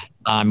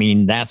 I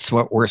mean, that's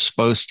what we're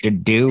supposed to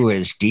do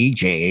as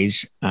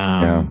DJs.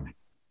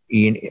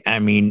 I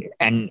mean,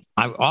 and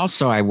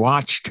I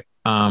watched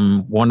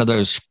one of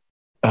those,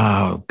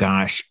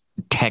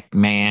 Tech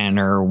Man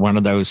or one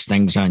of those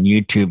things on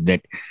YouTube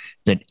that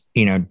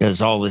you know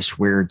does all this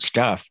weird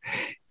stuff,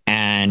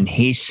 and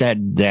he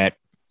said that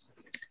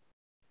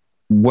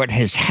what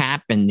has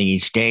happened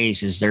these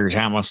days is there's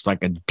almost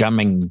like a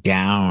dumbing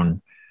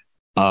down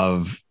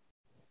of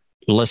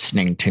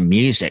listening to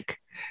music,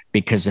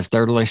 because if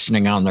they're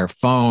listening on their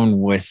phone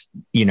with,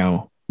 you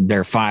know,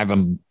 their Five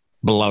and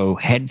Below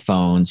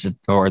headphones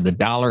or the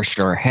dollar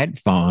store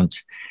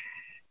headphones,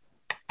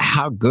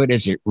 how good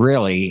is it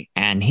really?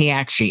 And he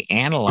actually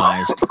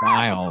analyzed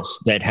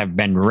files that have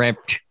been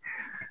ripped,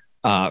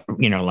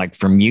 you know, like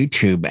from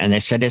YouTube, and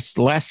they said it's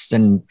less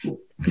than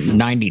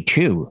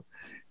 92.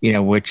 You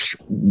know, which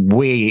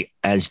we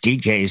as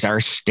DJs,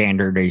 our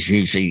standard is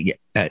usually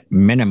at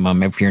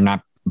minimum, if you're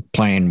not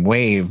playing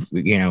wave,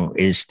 you know,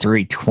 is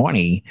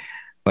 320,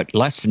 but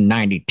less than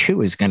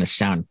 92 is going to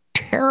sound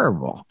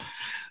terrible.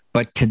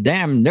 But to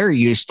them, they're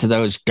used to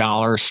those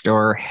dollar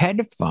store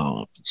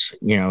headphones,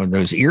 you know,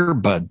 those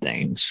earbud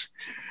things.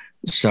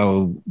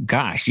 So,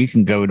 gosh, you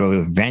can go to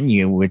a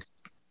venue with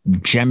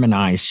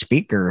Gemini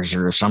speakers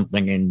or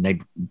something, and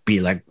they'd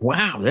be like,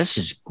 wow, this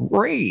is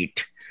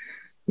great,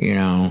 you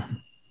know.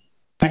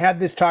 I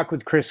had this talk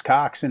with Chris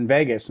Cox in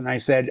Vegas, and I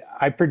said,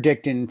 I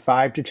predict in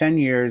 5 to 10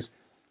 years,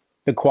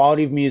 the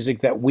quality of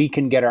music that we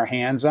can get our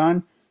hands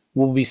on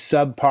will be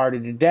subpar to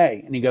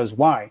today. And he goes,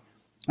 why?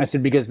 I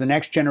said, because the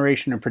next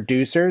generation of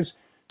producers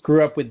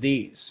grew up with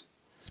these.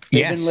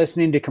 They've been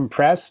listening to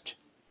compressed,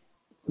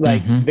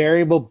 like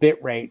variable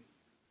bit rate,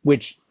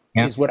 which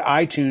is what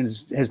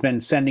iTunes has been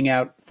sending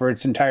out for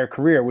its entire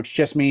career, which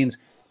just means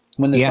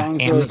when the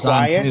song's really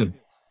quiet,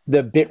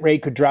 the bit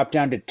rate could drop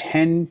down to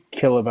 10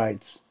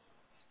 kilobytes.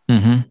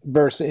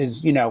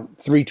 Versus, you know,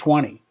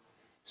 320.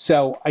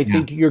 So I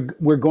think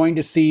we're going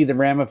to see the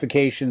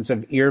ramifications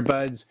of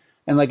earbuds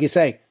and, like you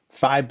say,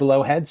 Five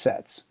Below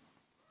headsets.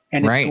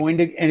 And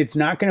it's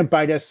not going to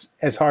bite us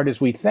as hard as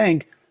we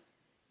think,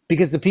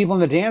 because the people on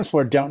the dance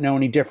floor don't know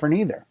any different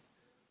either.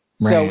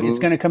 So it's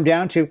going to come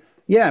down to,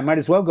 I might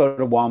as well go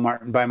to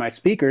Walmart and buy my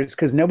speakers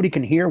because nobody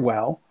can hear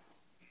well.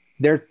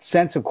 Their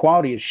sense of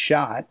quality is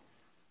shot.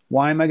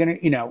 Why am I going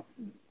to, you know,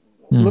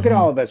 look at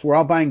all of us. We're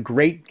all buying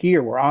great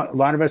gear. A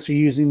lot of us are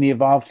using the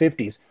Evolve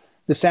 50s.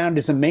 The sound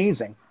is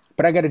amazing.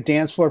 But I got a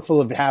dance floor full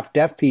of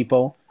half-deaf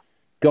people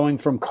going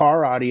from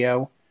car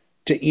audio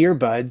to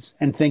earbuds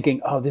and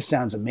thinking, oh, this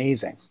sounds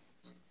amazing.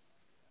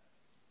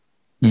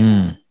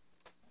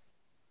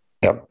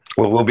 Yep.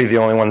 Well, we'll be the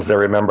only ones that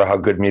remember how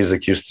good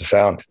music used to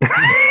sound.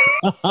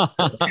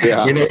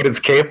 Yeah. You know what it's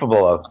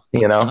capable of.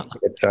 You know,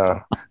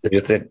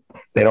 it's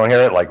they don't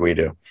hear it like we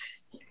do,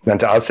 and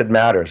to us it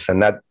matters,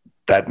 and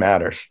that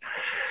matters.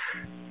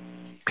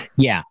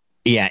 Yeah.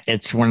 Yeah.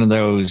 It's one of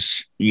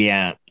those,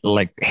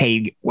 like,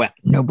 hey, well,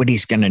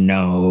 nobody's going to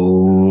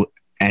know.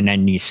 And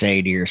then you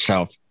say to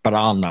yourself, but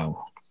I'll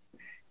know.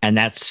 And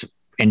that's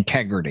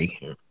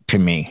integrity to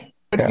me.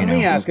 But let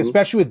me ask,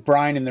 especially with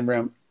Brian in the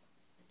room,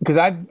 because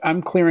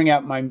I'm clearing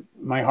out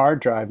my hard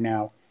drive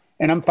now,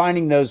 and I'm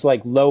finding those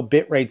like low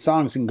bitrate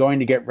songs and going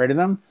to get rid of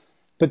them.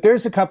 But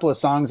there's a couple of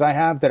songs I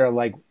have that are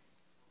like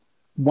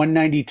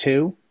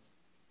 192.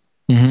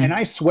 And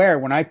I swear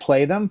when I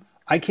play them,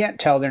 I can't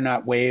tell they're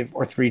not Wave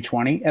or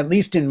 320, at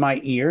least in my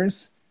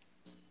ears.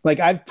 Like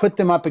I've put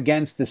them up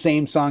against the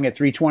same song at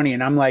 320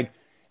 and I'm like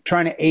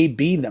trying to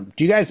A-B them.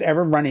 Do you guys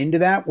ever run into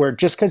that where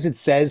just because it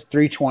says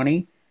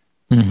 320?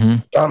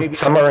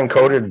 Some are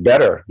encoded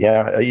better.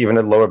 Yeah. Even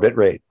at lower bit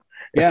rate.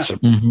 Yeah.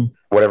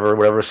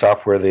 Whatever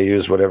software they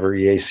use, whatever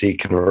EAC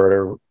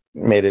converter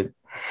made it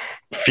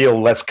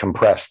feel less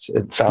compressed.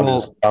 It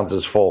sounds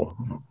as full,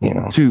 you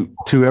know.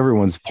 To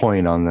everyone's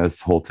point on this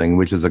whole thing,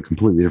 which is a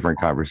completely different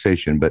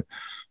conversation, but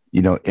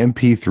you know,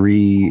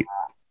 MP3,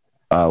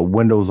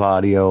 Windows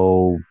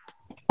Audio,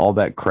 all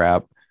that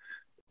crap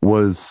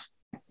was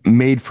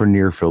made for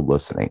near field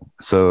listening.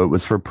 So it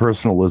was for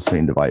personal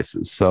listening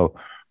devices. So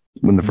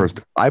when the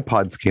first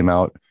iPods came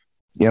out,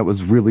 it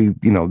was really,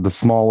 you know, the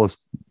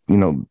smallest, you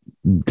know,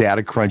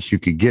 data crunch you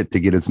could get to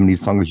get as many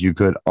songs as you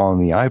could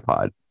on the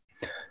iPod.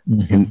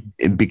 And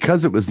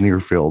because it was near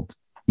field,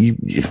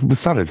 it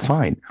sounded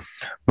fine.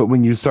 But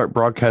when you start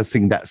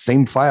broadcasting that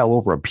same file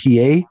over a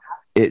PA,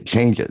 it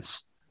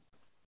changes.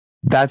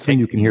 That's when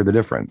you can hear the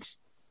difference.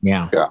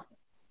 Yeah.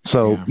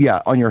 So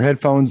on your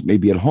headphones,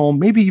 maybe at home,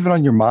 maybe even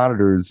on your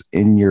monitors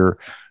in your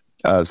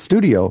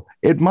studio,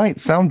 it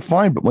might sound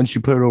fine. But once you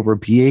put it over a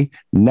PA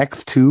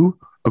next to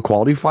a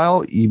quality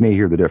file, you may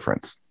hear the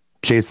difference.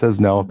 Chase says,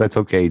 no, that's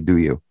okay. Do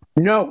you?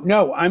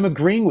 No, I'm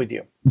agreeing with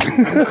you.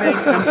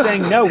 I'm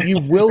saying no, you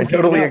will. I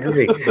totally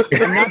agree.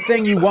 I'm not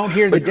saying you won't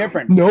hear the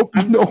difference. No.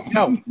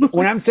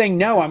 When I'm saying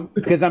no,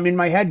 because I'm in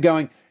my head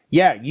going,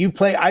 yeah,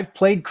 I've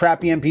played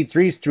crappy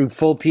MP3s through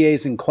full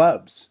PAs in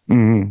clubs,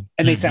 and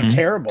they sound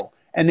terrible.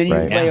 And then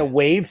you play a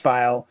WAV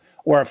file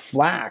or a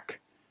FLAC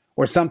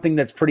or something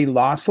that's pretty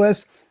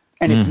lossless,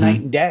 and it's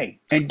night and day.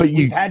 And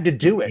you've had to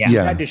do it.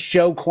 You've had to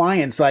show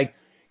clients like,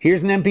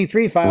 here's an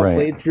MP3 file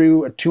played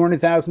through a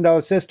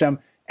 $200,000 system,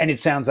 and it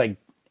sounds like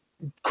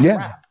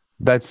crap.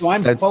 So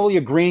I'm fully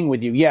agreeing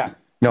with you. Yeah.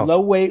 No.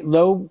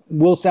 Low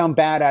will sound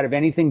bad out of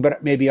anything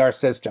but maybe our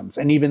systems.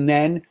 And even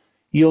then,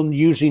 you'll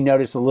usually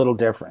notice a little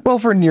difference. Well,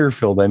 for near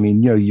field, I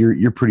mean, you know,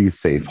 you're pretty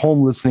safe.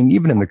 Home listening,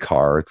 even in the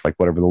car, it's like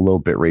whatever, the low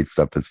bit rate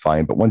stuff is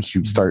fine. But once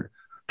you start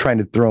trying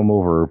to throw them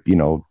over, you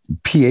know,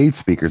 PA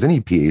speakers, any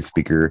PA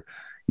speaker,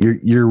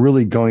 you're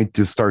really going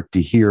to start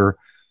to hear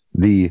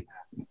the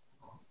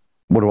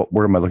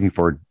what am I looking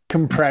for?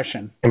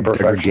 Compression,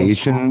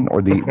 degradation,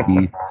 or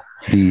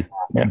the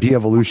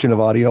de-evolution of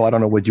audio. I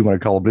don't know what you want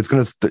to call it, but it's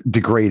going to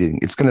degrading.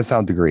 It's going to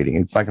sound degrading.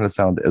 It's not going to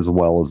sound as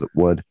well as it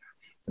would.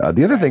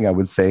 The other thing I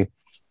would say,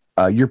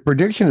 your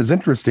prediction is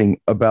interesting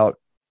about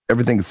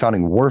everything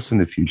sounding worse in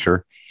the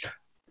future.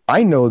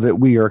 I know that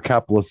we are a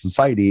capitalist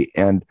society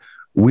and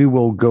we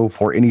will go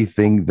for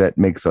anything that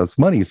makes us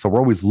money. So we're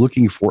always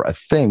looking for a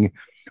thing.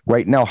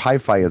 Right now,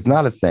 hi-fi is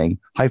not a thing.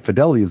 High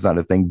fidelity is not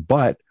a thing.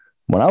 But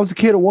when I was a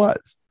kid, it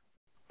was.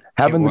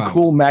 Having the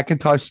cool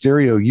Macintosh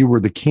stereo, you were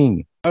the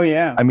king. Oh,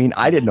 yeah. I mean,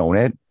 I didn't own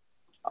it.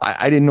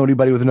 I didn't know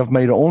anybody with enough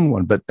money to own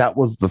one, but that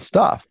was the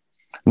stuff.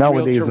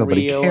 Nowadays,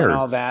 nobody cares. And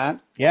all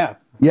that. Yeah.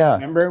 Yeah.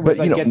 Remember? It was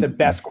get the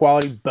best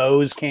quality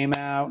Bose came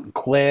out and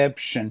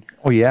Klipsch. And,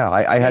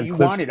 I had you Klipsch.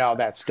 wanted all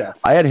that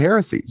stuff. I had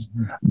heresies.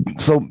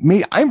 So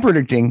I'm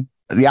predicting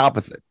the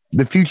opposite.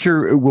 The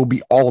future will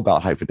be all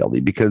about high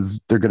fidelity because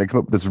they're going to come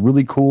up with this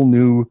really cool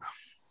new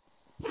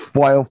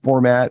file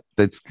format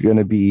that's going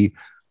to be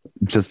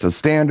just a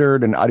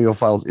standard, and audio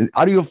files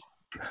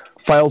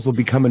will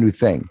become a new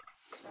thing.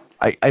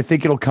 I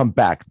think it'll come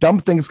back. Dumb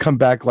things come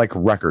back like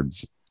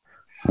records.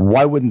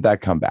 Why wouldn't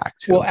that come back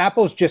too? Well,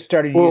 Apple's just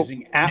started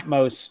using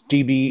Atmos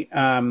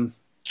DB.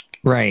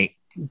 Right.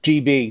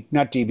 GB,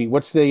 not DB.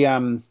 What's the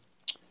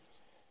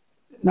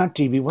not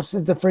DB? What's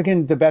the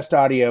friggin' the best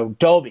audio?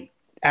 Dolby.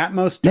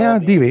 Atmos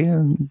Dolby. Yeah,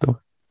 DB.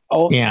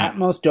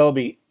 Atmos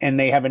Dolby. And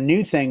they have a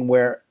new thing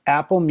where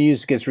Apple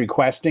Music is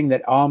requesting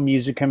that all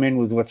music come in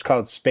with what's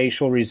called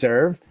spatial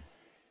reserve,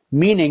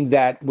 meaning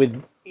that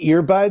with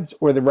earbuds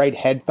or the right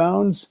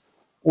headphones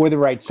or the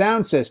right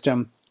sound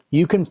system,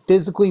 you can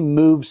physically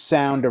move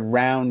sound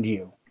around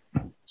you.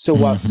 So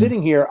while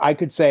sitting here, I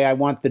could say I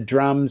want the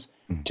drums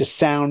to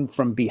sound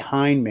from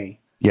behind me.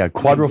 Yeah,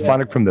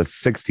 quadraphonic from the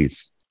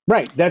 60s.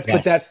 Right.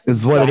 But that's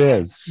what it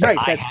is. Right.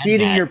 That's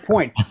feeding your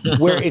point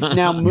where it's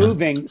now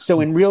moving.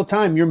 So in real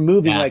time, you're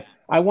moving like,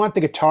 I want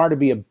the guitar to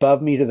be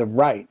above me to the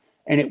right,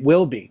 and it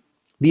will be.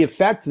 The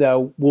effect,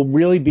 though, will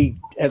really be,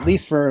 at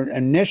least for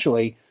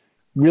initially,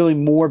 really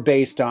more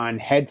based on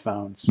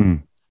headphones.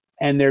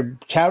 And they're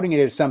touting it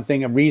as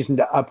something, a reason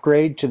to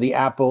upgrade to the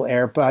Apple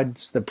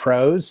AirPods, the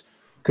Pros,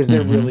 because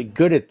they're really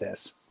good at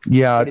this.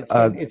 Yeah.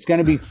 It's going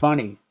to be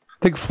funny.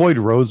 I think Floyd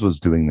Rose was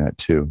doing that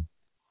too.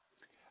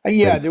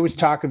 Yeah, there was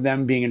talk of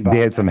them being involved.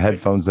 They had some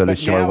headphones that a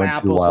show I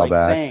went to a while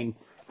back. Saying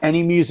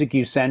any music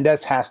you send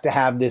us has to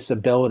have this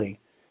ability.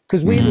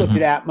 Because we looked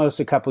at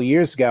Atmos a couple of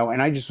years ago,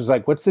 and I just was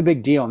like, what's the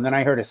big deal? And then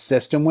I heard a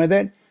system with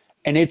it,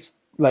 and it's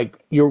like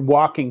you're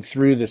walking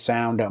through the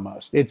sound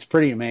almost. It's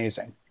pretty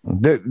amazing.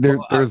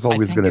 There's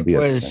always going to be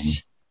a thing.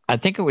 I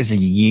think it was a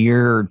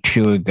year or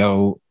two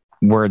ago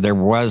where there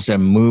was a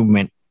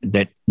movement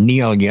that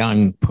Neil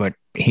Young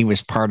he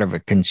was part of a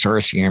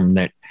consortium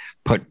that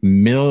put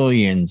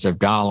millions of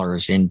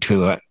dollars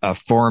into a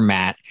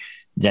format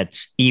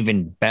that's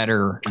even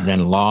better than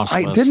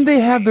lossless. Didn't they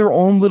have their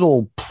own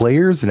little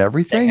players and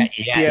everything?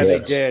 Yeah, they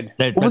did.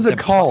 What was it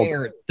called?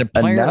 The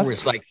player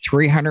was like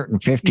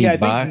 $350. Yeah, I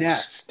think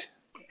Nest.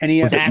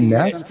 NES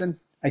Nest? Something?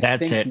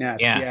 That's it.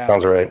 Nest. Yeah.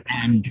 Sounds right.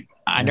 And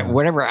I don't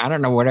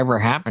know whatever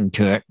happened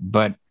to it,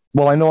 but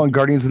well, I know on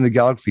Guardians of the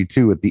Galaxy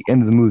 2, at the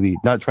end of the movie,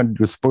 not trying to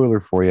do a spoiler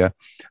for you,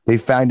 they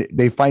find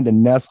a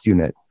Nest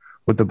unit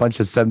with a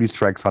bunch of 70s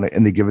tracks on it,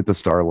 and they give it to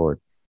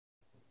Star-Lord.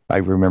 I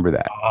remember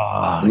that.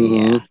 Oh,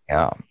 yeah.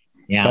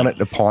 Yeah. Done it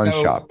in a pawn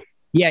shop.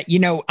 Yeah,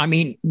 I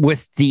mean,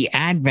 with the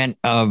advent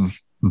of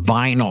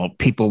vinyl,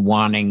 people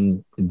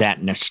wanting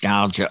that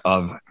nostalgia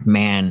of,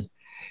 man,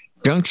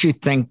 don't you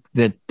think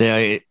that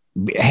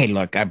hey,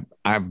 look, I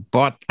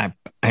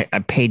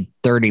paid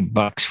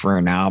 $30 for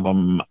an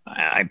album.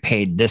 I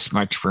paid this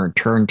much for a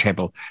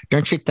turntable.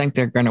 Don't you think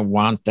they're going to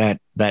want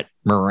that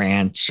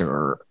Marantz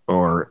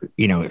or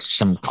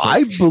some?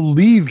 I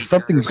believe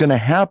something's going to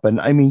happen.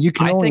 I mean, you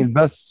can only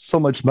invest so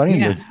much money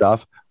in this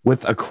stuff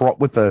with a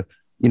 $50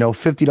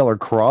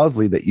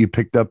 Crosley that you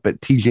picked up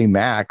at TJ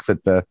Maxx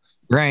at the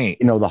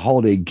the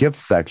holiday gift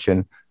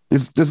section.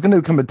 There's going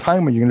to come a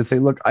time when you're going to say,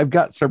 look, I've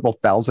got several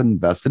thousand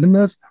invested in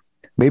this.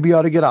 Maybe you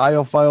ought to get an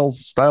audiophile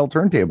style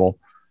turntable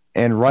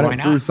and run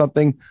through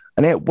something.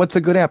 And what's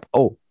a good amp?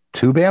 Oh,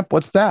 tube amp?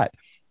 What's that?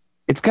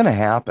 It's going to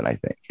happen, I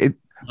think.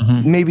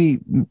 Maybe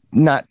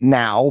not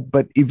now,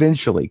 but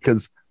eventually.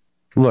 Because,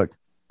 look,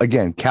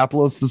 again,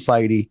 capitalist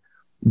society,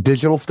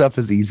 digital stuff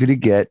is easy to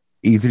get.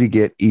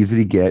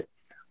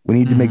 We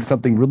need to make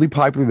something really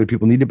popular that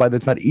people need to buy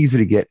that's not easy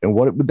to get. And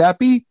what would that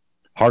be?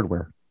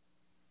 Hardware.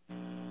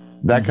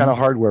 That kind of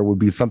hardware would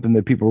be something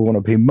that people want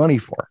to pay money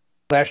for.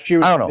 Last year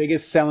was the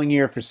biggest selling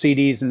year for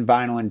CDs and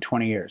vinyl in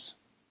 20 years.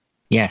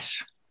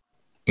 Yes.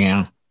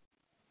 Yeah.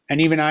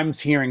 And even I'm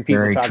hearing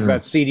people talk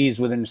about CDs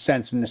with a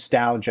sense of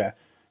nostalgia.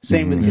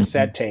 Same with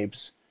cassette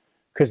tapes.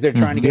 Because they're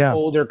trying to get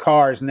older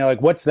cars and they're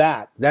like, what's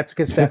that? That's a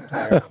cassette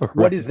player.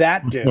 What does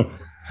that do?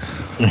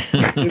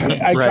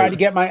 I tried to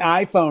get my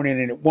iPhone in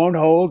and it won't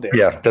hold it.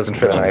 Yeah, it doesn't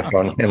fit an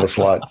iPhone in the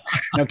slot.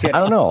 No kidding. I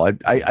don't know.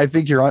 I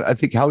think you're on. I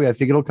think, Howie, I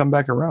think it'll come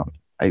back around.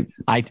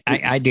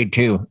 I do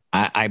too.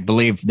 I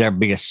believe there'll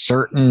be a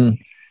certain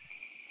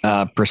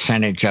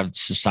percentage of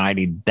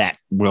society that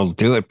will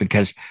do it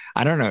because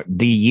I don't know.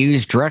 The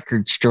used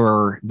record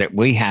store that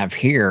we have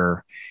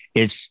here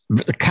is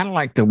kind of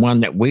like the one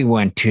that we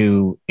went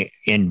to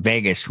in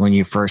Vegas when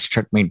you first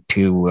took me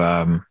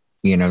to,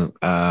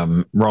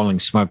 Rolling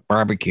Smoke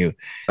Barbecue.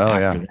 Oh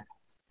yeah,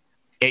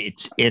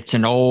 it's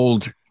an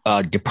old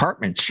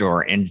department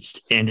store and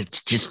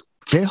it's just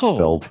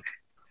filled,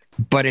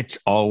 but it's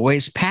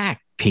always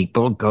packed.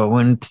 People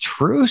going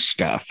through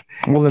stuff.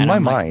 Well, in my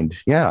mind,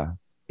 yeah.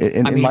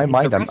 In my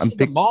mind, I'm thinking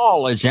the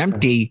mall is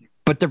empty,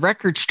 but the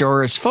record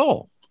store is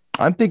full.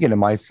 I'm thinking to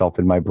myself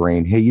in my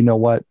brain, hey, you know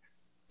what?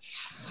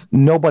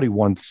 Nobody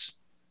wants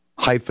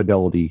high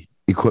fidelity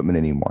equipment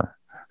anymore.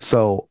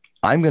 So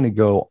I'm going to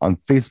go on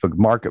Facebook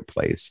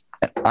Marketplace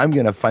and I'm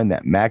going to find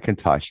that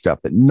Macintosh stuff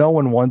that no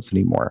one wants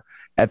anymore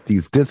at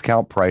these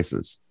discount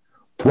prices.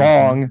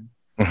 Wrong.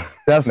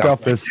 That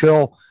stuff is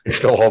still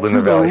holding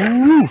the value.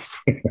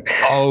 Roof.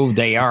 Oh,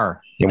 they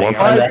are.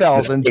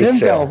 $5,000,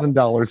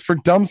 $10,000 for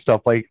dumb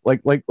stuff like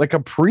a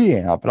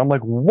preamp, and I'm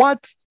like,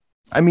 what?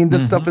 I mean,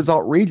 this stuff is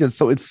outrageous.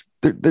 So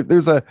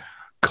there's a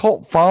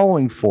cult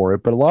following for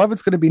it, but a lot of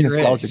it's going to be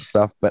nostalgic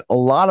stuff, but a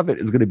lot of it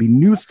is going to be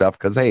new stuff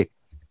because hey,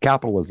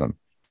 capitalism.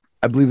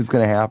 I believe it's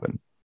going to happen.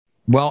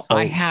 Well, so,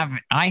 I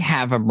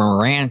have a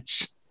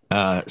Marantz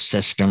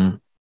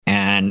system,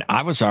 and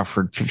I was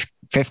offered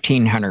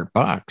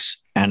 $1,500,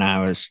 and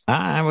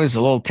I was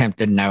a little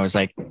tempted, and I was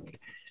like,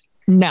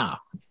 no,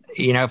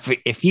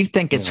 if you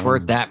think it's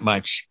worth that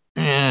much,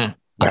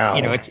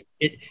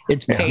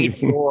 it's paid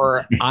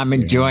for. I'm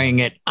enjoying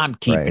it. I'm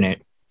keeping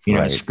it.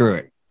 Screw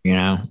it.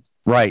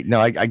 Right.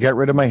 No, I got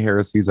rid of my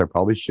heresies. I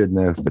probably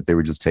shouldn't have, but they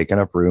were just taking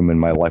up room and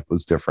my life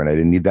was different. I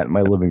didn't need that in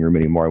my living room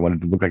anymore. I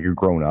wanted to look like a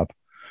grown up.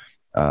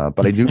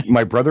 But I do.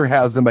 My brother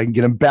has them. I can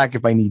get them back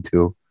if I need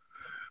to.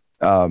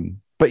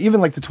 But even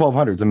like the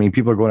 1200s, I mean,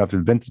 people are going after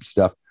vintage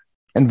stuff,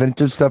 and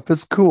vintage stuff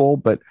is cool,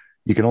 but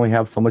you can only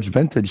have so much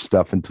vintage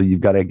stuff until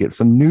you've got to get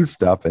some new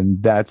stuff.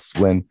 And that's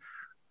when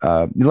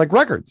like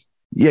records.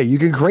 Yeah, you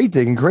can great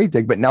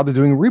dig, but now they're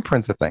doing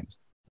reprints of things.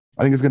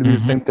 I think it's going to be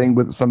the same thing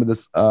with some of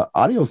this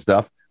audio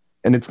stuff.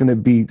 And it's going to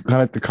be kind of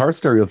like the car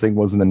stereo thing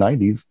was in the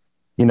 90s,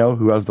 you know,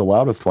 who has the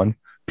loudest one.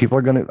 People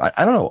are going to,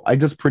 I don't know. I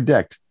just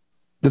predict,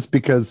 just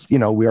because, you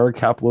know, we are a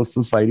capitalist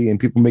society and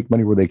people make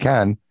money where they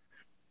can.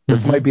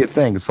 This might be a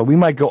thing. So we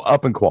might go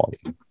up in quality.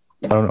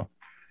 I don't know.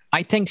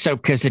 I think so,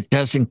 because it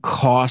doesn't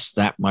cost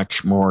that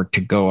much more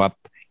to go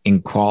up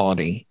in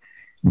quality.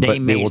 They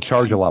will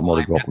charge a lot more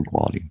to go up in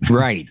quality.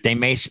 Right. They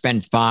may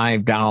spend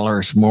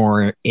 $5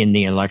 more in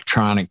the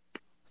electronic,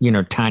 you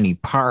know, tiny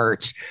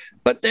parts,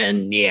 but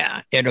then,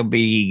 yeah, it'll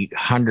be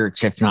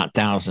hundreds, if not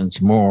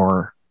thousands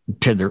more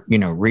to the, you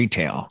know,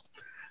 retail,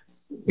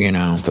 you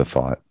know. Just a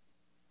thought.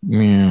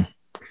 Yeah.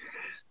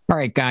 All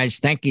right, guys.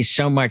 Thank you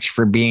so much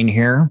for being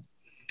here.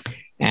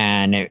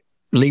 And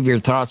leave your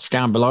thoughts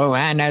down below.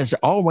 And as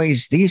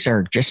always, these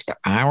are just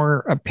our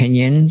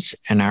opinions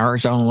and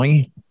ours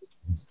only.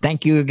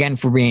 Thank you again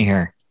for being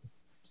here.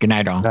 Good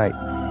night, all. Good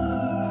night.